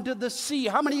fall into the sea,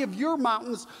 how many of your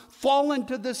mountains fall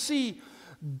into the sea,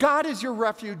 God is your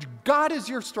refuge, God is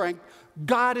your strength,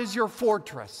 God is your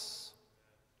fortress.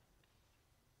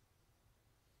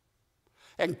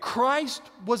 And Christ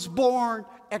was born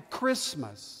at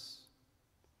Christmas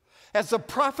as the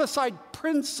prophesied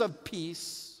Prince of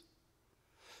Peace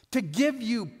to give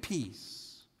you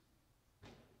peace.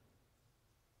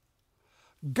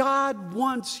 God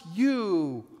wants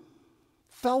you,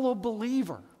 fellow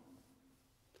believer,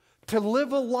 to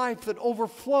live a life that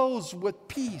overflows with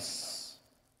peace.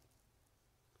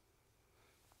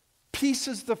 Peace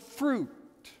is the fruit.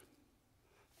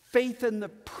 Faith in the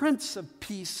Prince of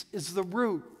Peace is the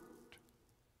root.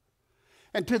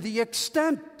 And to the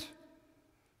extent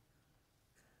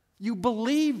you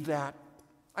believe that,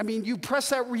 you press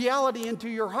that reality into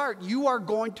your heart, you are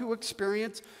going to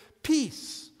experience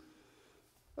peace.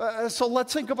 So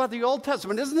let's think about the Old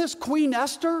Testament. Isn't this Queen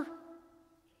Esther,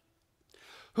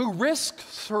 who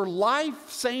risks her life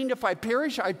saying, if I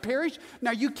perish, I perish?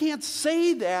 Now, you can't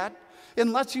say that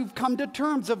unless you've come to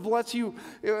terms, unless you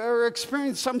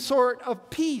experience some sort of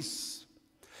peace.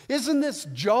 Isn't this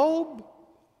Job,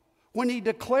 when he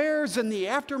declares in the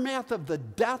aftermath of the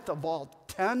death of all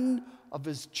 10 of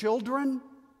his children,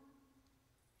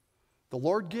 the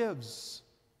Lord gives,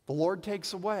 the Lord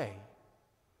takes away.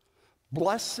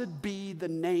 Blessed be the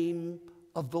name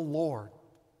of the Lord.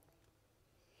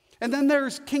 And then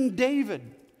there's King David,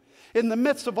 in the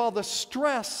midst of all the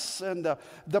stress and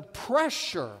the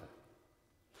pressure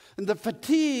and the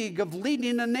fatigue of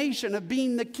leading a nation, of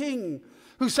being the king,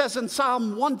 who says in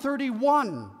Psalm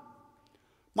 131,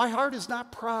 my heart is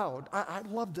not proud. I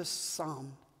love this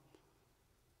psalm.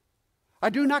 I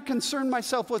do not concern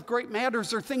myself with great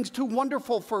matters or things too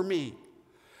wonderful for me.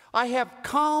 I have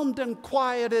calmed and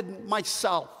quieted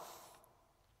myself.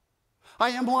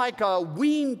 I am like a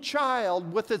weaned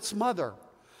child with its mother.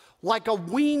 Like a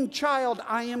weaned child,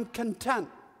 I am content.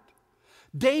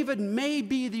 David may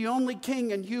be the only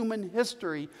king in human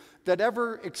history that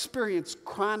ever experienced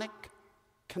chronic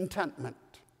contentment.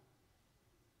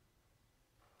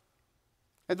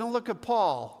 And then look at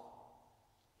Paul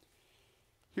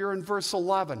here in verse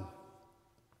 11.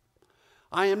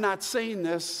 I am not saying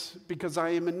this because I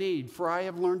am in need, for I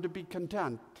have learned to be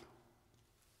content.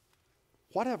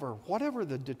 Whatever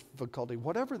the difficulty,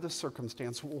 whatever the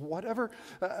circumstance, whatever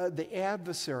the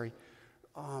adversary,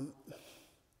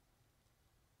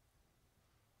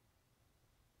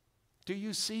 do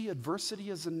you see adversity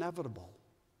is inevitable,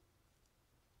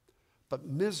 but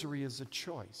misery is a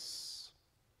choice,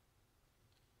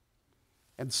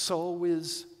 and so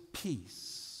is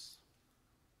peace.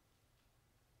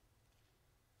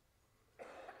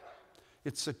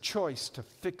 It's a choice to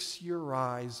fix your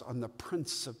eyes on the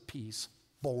Prince of Peace,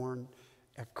 born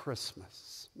at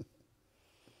Christmas.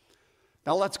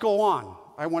 Now let's go on.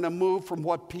 I want to move from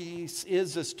what peace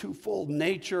is, this twofold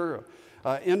nature,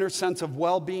 inner sense of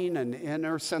well-being and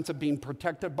inner sense of being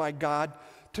protected by God,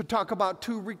 to talk about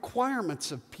two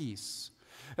requirements of peace,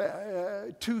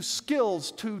 two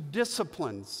skills, two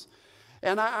disciplines.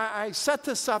 And I set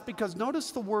this up because notice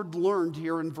the word learned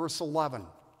here in verse 11.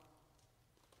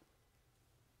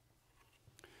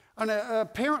 And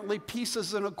apparently, peace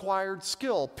is an acquired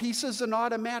skill. Peace is an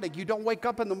automatic. You don't wake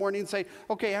up in the morning and say,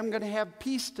 okay, I'm going to have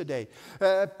peace today.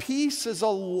 Peace is a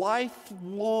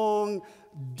lifelong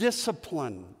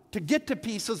discipline. To get to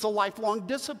peace is a lifelong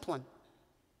discipline.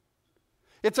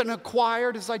 It's an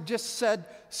acquired, as I just said,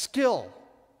 skill.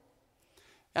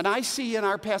 And I see in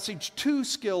our passage two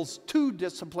skills, two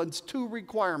disciplines, two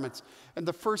requirements. And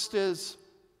the first is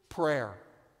prayer.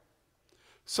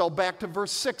 So back to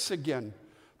verse 6 again.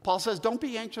 Paul says, don't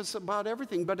be anxious about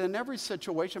everything, but in every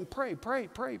situation, pray, pray,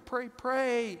 pray, pray,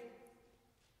 pray.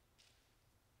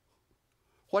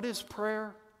 What is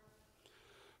prayer?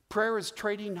 Prayer is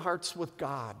trading hearts with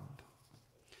God.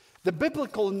 The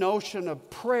biblical notion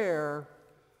of prayer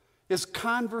is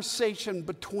conversation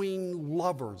between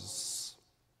lovers,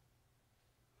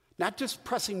 not just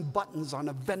pressing buttons on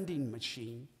a vending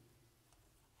machine,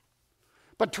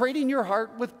 but trading your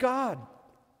heart with God.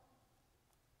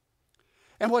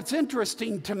 And what's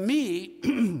interesting to me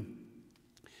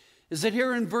is that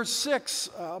here in verse 6,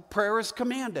 prayer is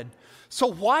commanded. So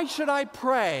why should I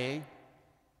pray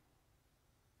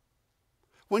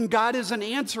when God isn't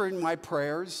answering my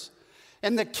prayers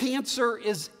and the cancer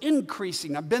is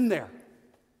increasing? I've been there.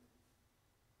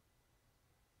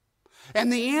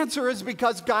 And the answer is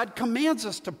because God commands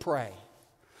us to pray.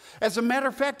 As a matter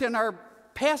of fact, in our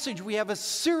passage, we have a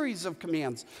series of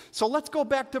commands. So let's go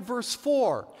back to verse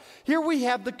 4. Here we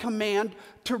have the command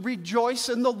to rejoice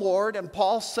in the Lord, and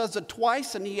Paul says it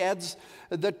twice, and he adds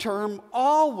the term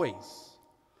always.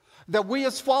 That we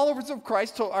as followers of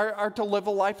Christ are to live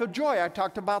a life of joy. I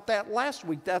talked about that last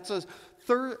week. That's a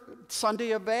third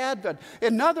Sunday of Advent.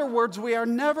 In other words, we are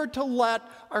never to let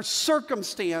our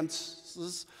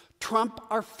circumstances trump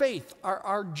our faith,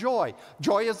 our joy.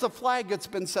 Joy is the flag, it's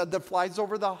been said, that flies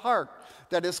over the heart,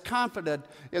 that is confident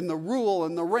in the rule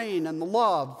and the reign and the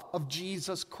love of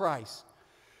Jesus Christ.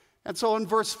 And so in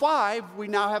verse 5, we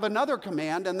now have another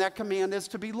command, and that command is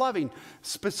to be loving,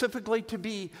 specifically to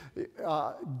be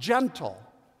gentle.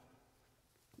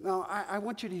 Now, I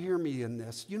want you to hear me in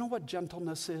this. You know what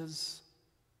gentleness is?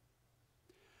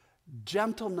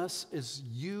 Gentleness is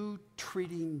you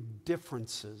treating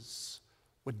differences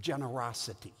with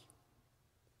generosity.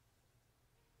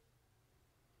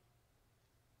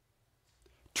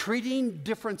 Treating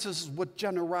differences with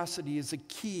generosity is a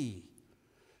key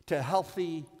to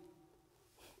healthy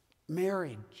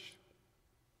marriage,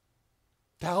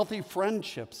 to healthy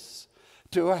friendships,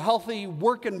 to a healthy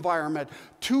work environment,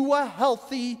 to a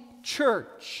healthy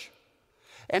church.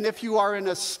 And if you are in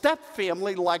a step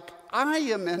family like I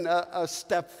am in a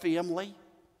step family,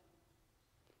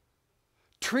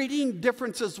 treating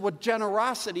differences with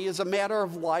generosity is a matter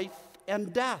of life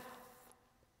and death.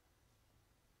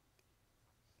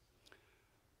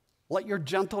 Let your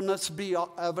gentleness be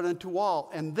evident to all.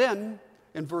 And then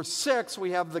in verse 6,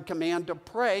 we have the command to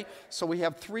pray. So we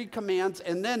have three commands.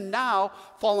 And then now,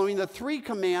 following the three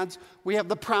commands, we have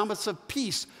the promise of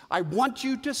peace. I want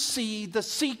you to see the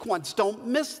sequence. Don't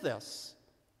miss this.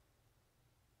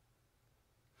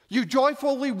 You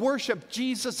joyfully worship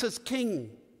Jesus as King.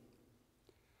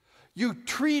 You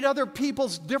treat other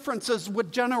people's differences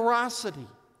with generosity.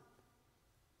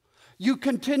 You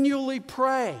continually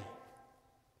pray.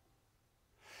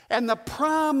 And the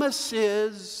promise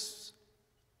is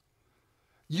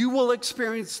you will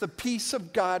experience the peace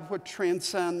of God which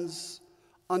transcends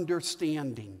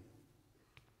understanding.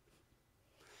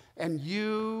 And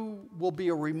you will be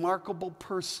a remarkable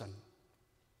person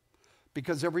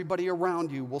because everybody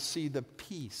around you will see the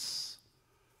peace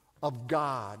of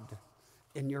God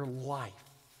in your life.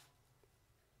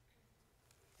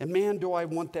 And man, do I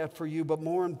want that for you, but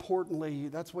more importantly,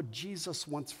 that's what Jesus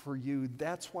wants for you.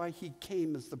 That's why he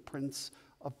came as the Prince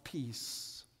of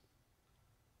Peace.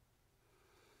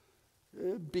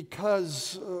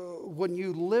 Because when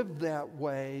you live that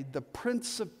way, the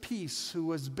Prince of Peace,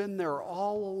 who has been there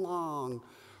all along,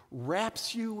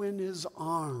 wraps you in his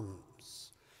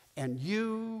arms, and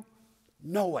you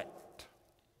know it.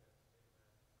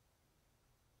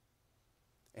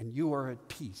 And you are at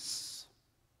peace.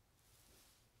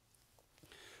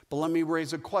 But let me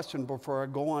raise a question before I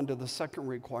go on to the second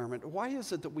requirement. Why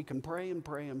is it that we can pray and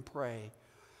pray and pray,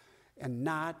 and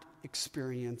not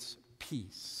experience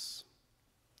peace.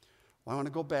 Well, I want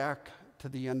to go back to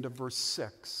the end of verse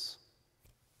 6,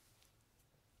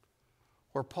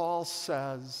 where Paul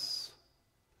says,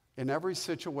 in every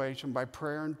situation, by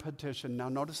prayer and petition, now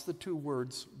notice the two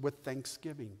words, with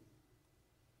thanksgiving.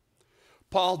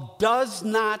 Paul does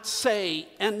not say,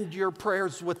 end your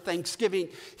prayers with thanksgiving.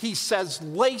 He says,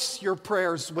 lace your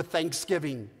prayers with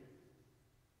thanksgiving.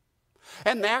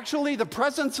 And actually, the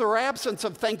presence or absence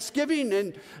of thanksgiving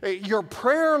in your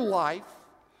prayer life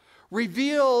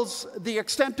reveals the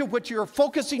extent to which you're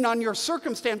focusing on your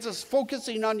circumstances,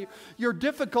 focusing on your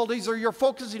difficulties, or you're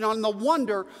focusing on the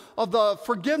wonder of the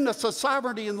forgiveness, the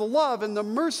sovereignty, and the love, and the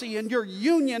mercy, and your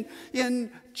union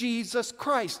in Jesus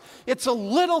Christ. It's a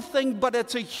little thing, but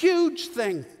it's a huge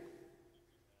thing.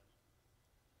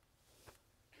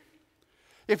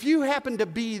 If you happen to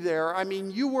be there, I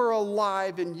mean, you were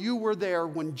alive and you were there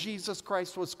when Jesus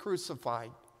Christ was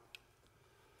crucified,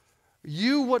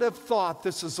 you would have thought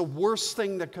this is the worst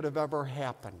thing that could have ever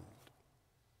happened.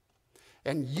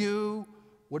 And you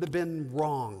would have been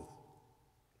wrong.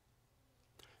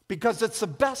 Because it's the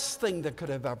best thing that could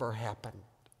have ever happened.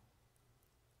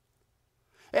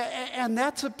 And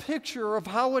that's a picture of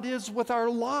how it is with our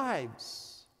lives.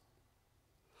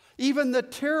 Even the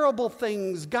terrible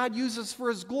things God uses for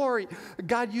His glory,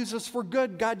 God uses for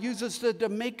good, God uses to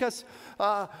make us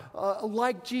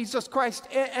like Jesus Christ.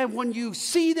 And when you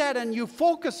see that and you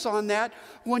focus on that,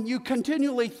 when you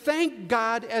continually thank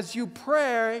God as you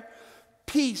pray,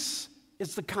 peace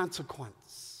is the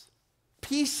consequence.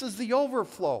 Peace is the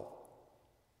overflow.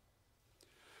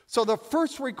 So the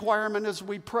first requirement is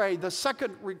we pray. The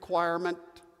second requirement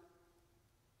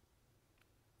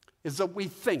is that we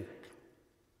think.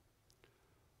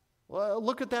 Well,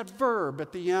 look at that verb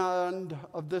at the end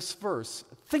of this verse.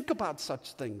 Think about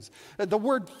such things. The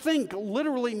word think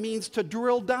literally means to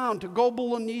drill down, to go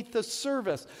beneath the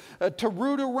surface, to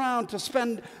root around, to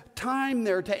spend time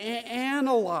there, to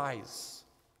analyze.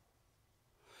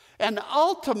 And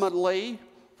ultimately,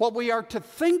 what we are to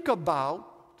think about,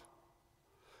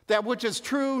 that which is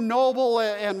true, noble,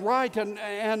 and right, and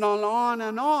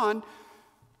on,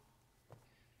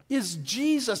 is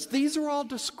Jesus. These are all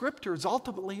descriptors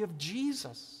ultimately of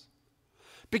Jesus.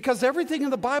 Because everything in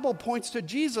the Bible points to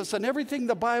Jesus, and everything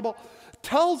the Bible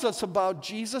tells us about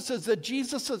Jesus is that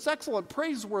Jesus is excellent,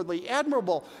 praiseworthy,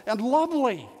 admirable, and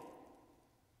lovely.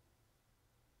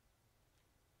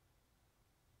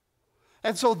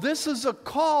 And so this is a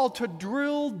call to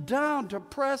drill down, to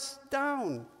press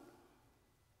down,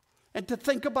 and to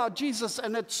think about Jesus.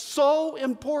 And it's so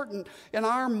important in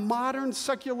our modern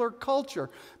secular culture,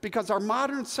 because our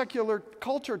modern secular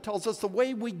culture tells us the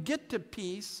way we get to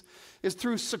peace is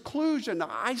through seclusion,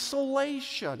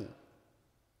 isolation,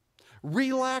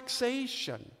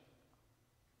 relaxation,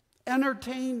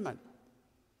 entertainment,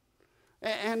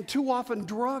 and too often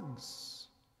drugs.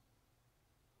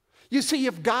 You see,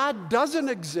 if God doesn't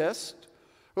exist,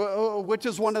 which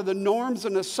is one of the norms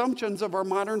and assumptions of our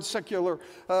modern secular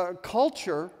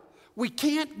culture, we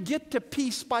can't get to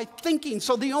peace by thinking.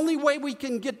 So the only way we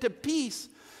can get to peace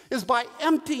is by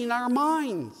emptying our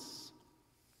minds,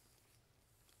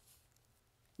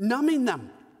 numbing them.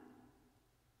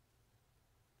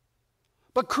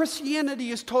 But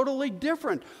Christianity is totally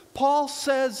different. Paul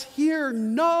says here,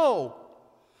 no.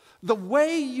 The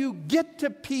way you get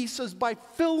to peace is by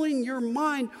filling your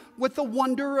mind with the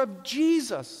wonder of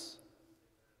Jesus.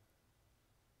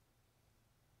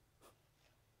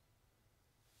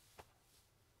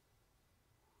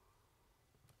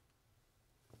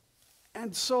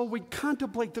 And so we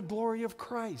contemplate the glory of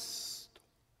Christ.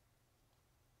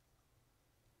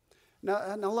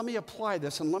 Now let me apply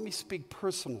this and let me speak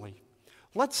personally.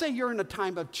 Let's say you're in a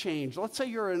time of change. Let's say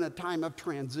you're in a time of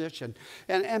transition.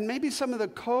 And maybe some of the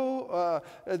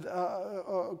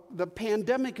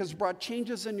pandemic has brought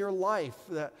changes in your life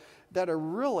that are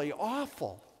really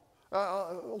awful.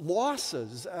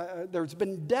 Losses, there's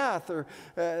been death, or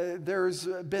there's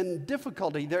been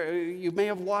difficulty. You may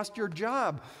have lost your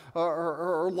job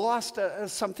or lost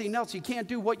something else. You can't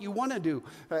do what you want to do,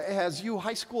 as you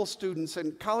high school students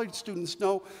and college students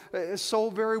know so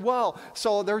very well.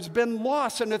 So there's been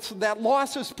loss, and that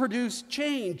loss has produced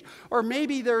change. Or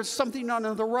maybe there's something on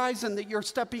the horizon that you're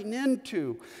stepping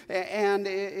into, and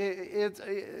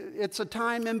it's a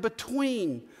time in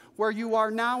between where you are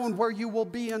now and where you will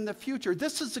be in the future.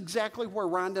 This is exactly where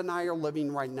Rhonda and I are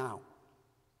living right now.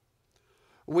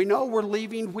 We know we're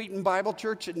leaving Wheaton Bible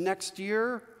Church next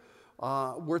year.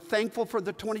 We're thankful for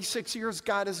the 26 years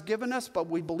God has given us, but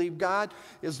we believe God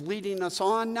is leading us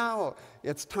on now.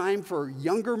 It's time for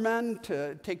younger men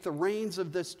to take the reins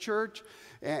of this church.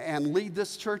 and lead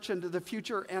this church into the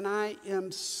future, and I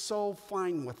am so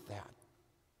fine with that.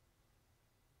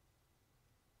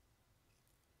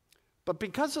 But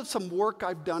because of some work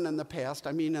I've done in the past,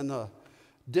 I mean in the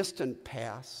distant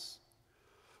past,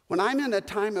 when I'm in a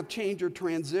time of change or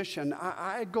transition,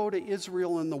 I go to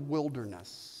Israel in the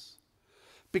wilderness.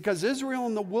 Because Israel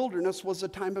in the wilderness was a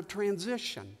time of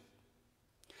transition.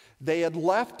 They had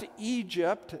left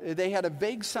Egypt. They had a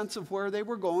vague sense of where they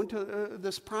were going, to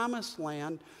this promised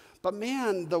land. But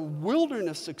man, the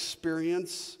wilderness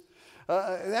experience,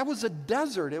 that was a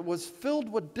desert. It was filled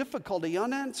with difficulty,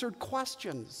 unanswered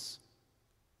questions,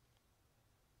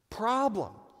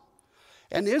 problems.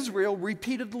 And Israel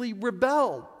repeatedly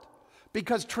rebelled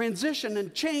because transition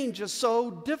and change is so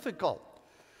difficult.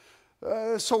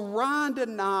 So Rhonda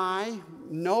and I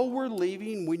know we're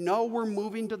leaving. We know we're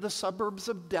moving to the suburbs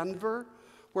of Denver,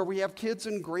 where we have kids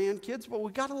and grandkids, but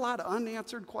we got a lot of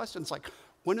unanswered questions like,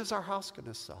 when is our house going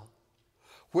to sell?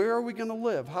 Where are we going to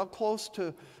live? How close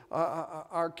to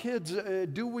our kids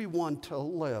do we want to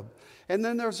live? And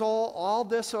then there's all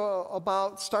this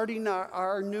about starting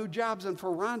our new jobs, and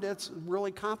for Rhonda, it's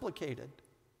really complicated.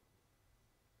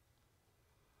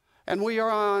 And we are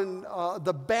on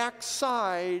the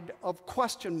backside of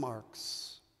question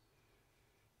marks.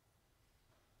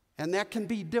 And that can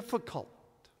be difficult.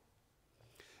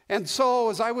 And so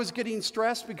as I was getting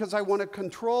stressed because I want to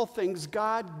control things,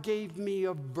 God gave me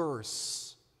a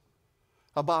verse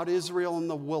about Israel in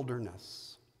the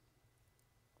wilderness.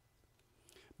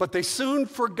 But they soon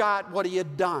forgot what he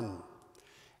had done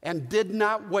and did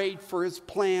not wait for his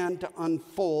plan to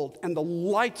unfold. And the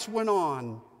lights went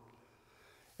on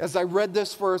as I read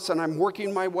this verse, and I'm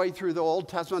working my way through the Old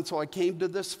Testament, so I came to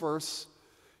this verse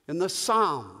in the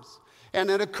Psalms.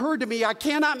 And it occurred to me, I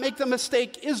cannot make the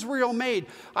mistake Israel made.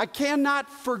 I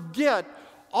cannot forget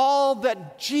all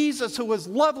that Jesus, who is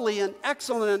lovely and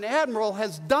excellent and admirable,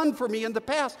 has done for me in the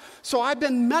past. So I've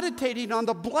been meditating on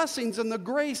the blessings and the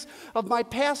grace of my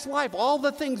past life, all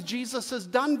the things Jesus has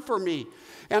done for me.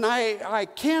 And I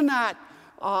cannot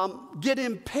get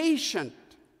impatient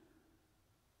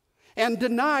and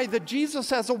deny that Jesus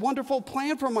has a wonderful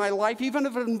plan for my life, even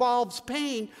if it involves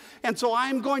pain. And so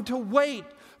I'm going to wait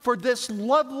for this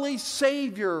lovely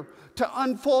Savior to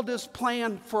unfold his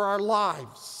plan for our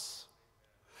lives.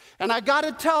 And I got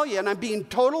to tell you, and I'm being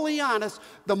totally honest,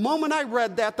 the moment I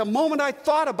read that, the moment I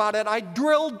thought about it, I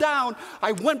drilled down,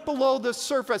 I went below the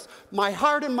surface. My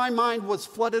heart and my mind was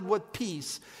flooded with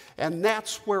peace. And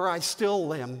that's where I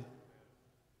still am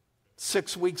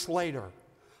 6 weeks later.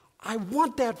 I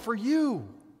want that for you.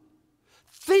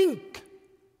 Think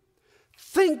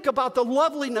about the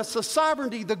loveliness, the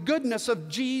sovereignty, the goodness of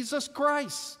Jesus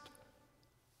Christ.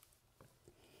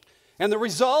 And the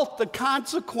result, the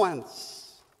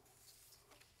consequence,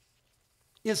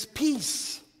 is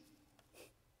peace.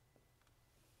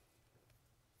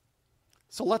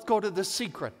 So let's go to the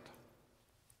secret.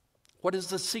 What is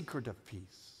the secret of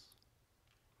peace?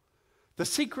 The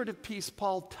secret of peace,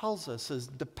 Paul tells us, is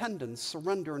dependence,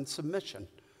 surrender, and submission.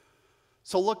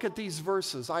 So look at these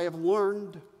verses. I have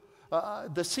learned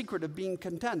the secret of being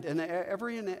content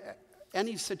in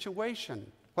any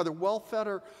situation, whether well-fed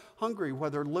or hungry,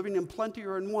 whether living in plenty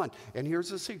or in want. And here's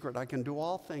the secret. I can do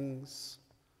all things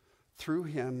through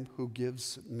him who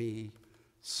gives me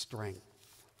strength.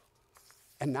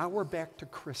 And now we're back to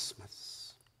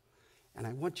Christmas. And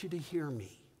I want you to hear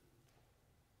me.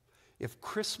 If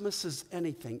Christmas is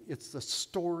anything, it's the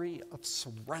story of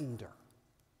surrender,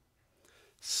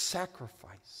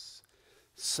 sacrifice,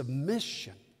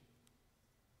 submission,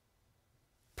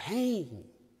 pain,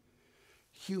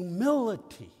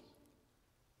 humility.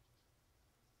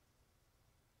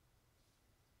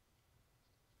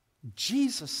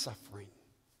 Jesus' suffering,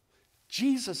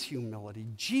 Jesus' humility,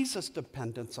 Jesus'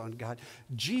 dependence on God,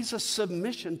 Jesus'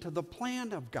 submission to the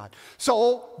plan of God.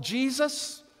 So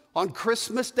Jesus, on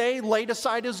Christmas Day, laid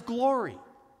aside his glory,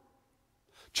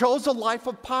 chose a life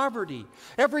of poverty.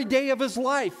 Every day of his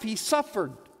life, he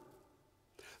suffered,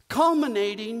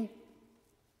 culminating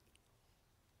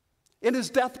in his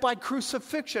death by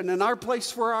crucifixion in our place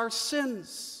for our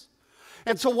sins.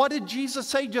 And so what did Jesus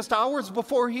say just hours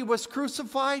before he was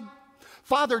crucified?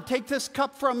 Father, take this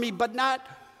cup from me, but not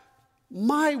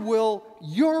my will,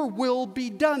 your will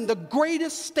be done. The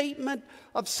greatest statement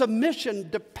of submission,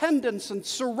 dependence, and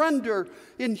surrender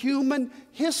in human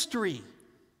history.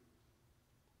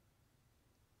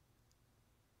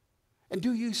 And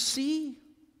do you see?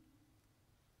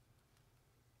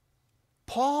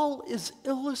 Paul is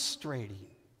illustrating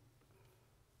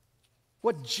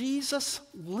what Jesus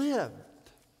lived.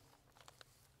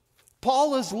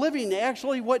 Paul is living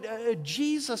actually what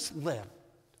Jesus lived.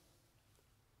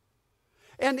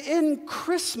 And in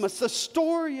Christmas, the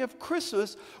story of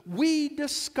Christmas, we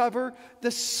discover the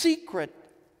secret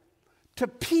to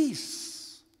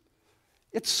peace.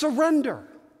 It's surrender.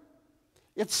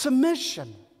 It's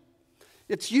submission.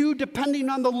 It's you depending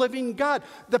on the living God.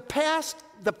 The path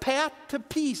to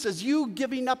peace is you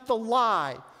giving up the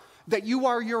lie that you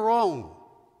are your own,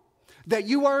 that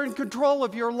you are in control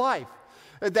of your life,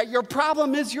 that your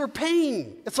problem is your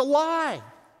pain. It's a lie.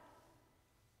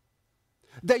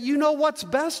 That you know what's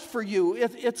best for you.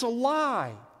 It's a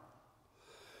lie.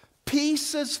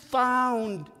 Peace is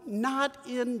found not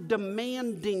in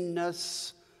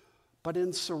demandingness, but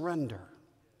in surrender.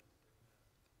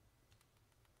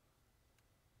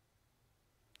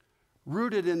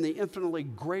 Rooted in the infinitely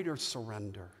greater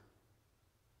surrender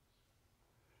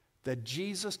that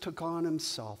Jesus took on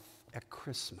himself at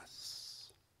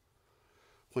Christmas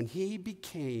when he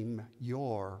became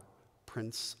your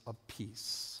Prince of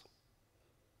Peace.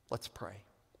 Let's pray.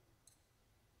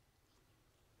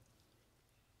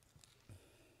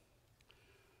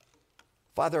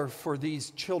 Father, for these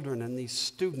children and these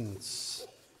students,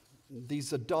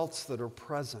 these adults that are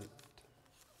present,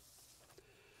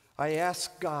 I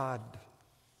ask God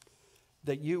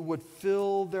that you would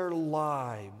fill their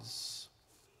lives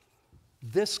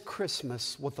this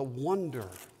Christmas with the wonder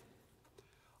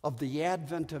of the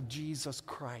advent of Jesus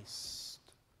Christ.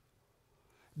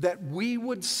 That we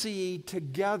would see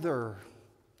together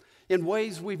in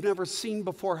ways we've never seen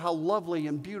before how lovely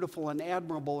and beautiful and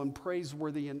admirable and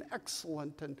praiseworthy and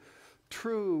excellent and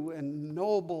true and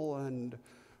noble and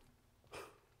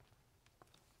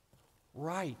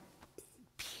right,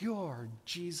 pure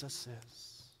Jesus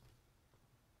is.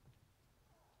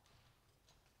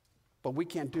 But we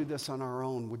can't do this on our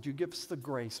own. Would you give us the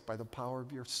grace by the power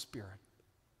of your Spirit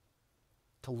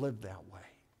to live that way?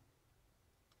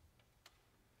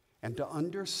 And to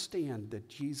understand that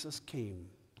Jesus came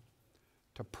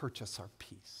to purchase our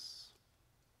peace.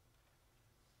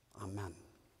 Amen.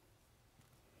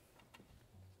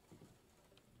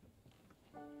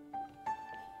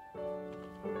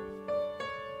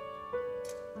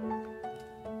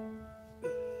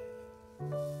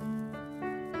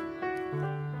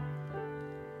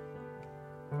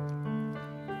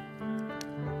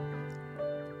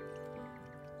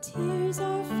 Tears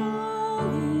are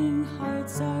falling,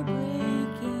 hearts are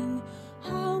breaking.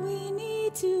 How we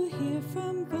need to hear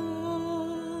from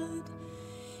God.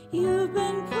 You've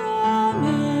been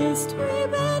promised,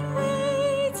 we've been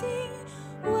waiting.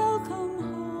 Welcome,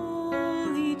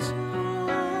 Holy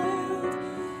Child.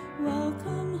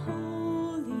 Welcome,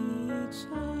 Holy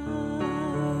Child.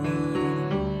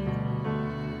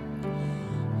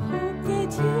 Hope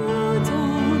that you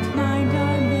don't mind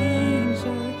our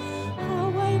manger. How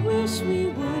I wish we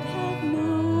would have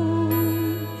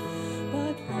known,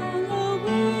 but long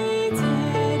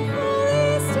awaited,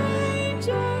 holy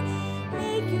stranger,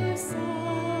 make yourself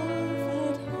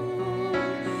at home.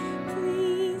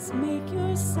 Please make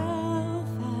yourself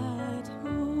at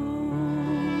home.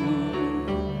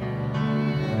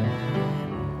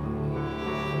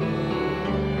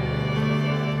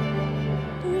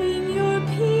 Bring your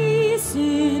peace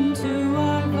into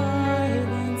our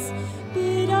violence.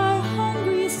 Bid our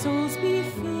hungry souls be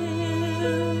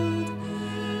filled.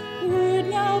 Word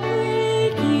now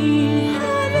breaking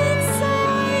heaven's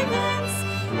silence.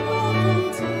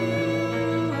 Welcome to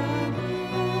our world.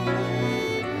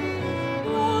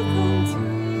 Welcome to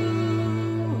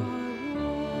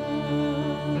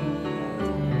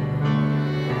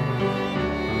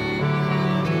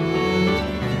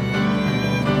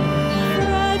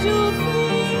fragile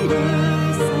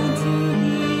fingers sent to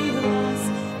heal us,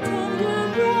 tender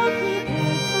brow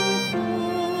prepared for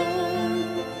form,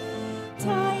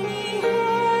 tiny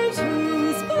heart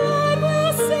whose blood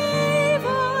will save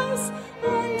us,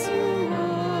 unto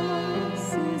us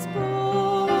is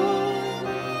born,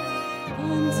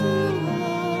 unto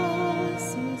us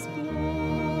is born.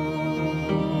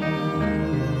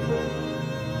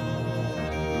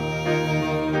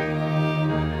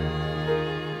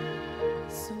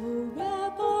 So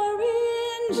wrap our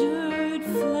injured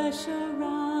flesh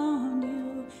around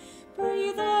you,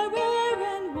 breathe our air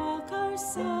and walk our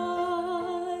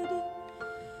sod.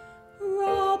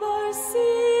 Rob our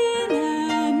sin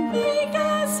and make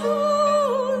us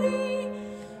holy,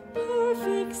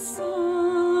 perfect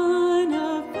Son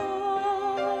of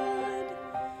God,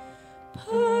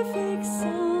 perfect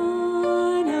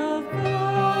Son of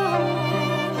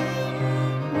God.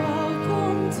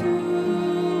 Welcome to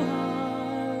our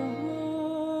world.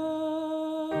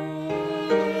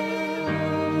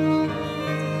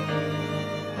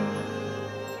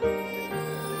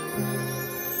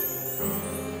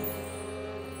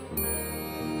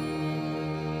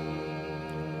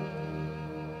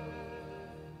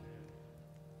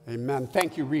 Amen.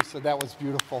 Thank you, Risa. That was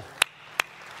beautiful.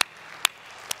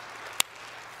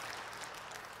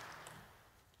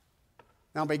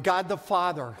 Now may God the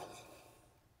Father,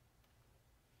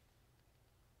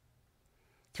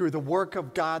 through the work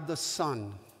of God the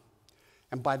Son,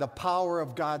 and by the power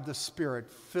of God the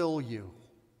Spirit, fill you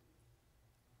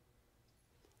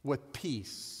with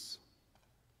peace.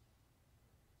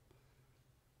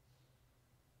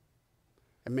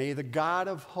 And may the God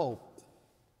of hope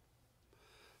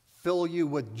fill you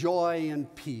with joy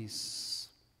and peace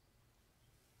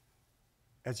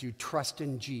as you trust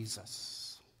in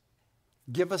Jesus.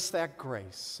 Give us that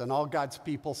grace. And all God's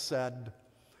people said,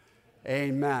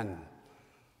 amen.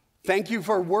 Thank you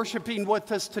for worshiping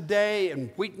with us today.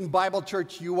 And Wheaton Bible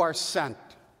Church, you are sent.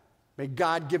 May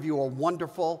God give you a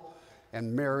wonderful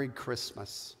and Merry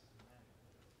Christmas.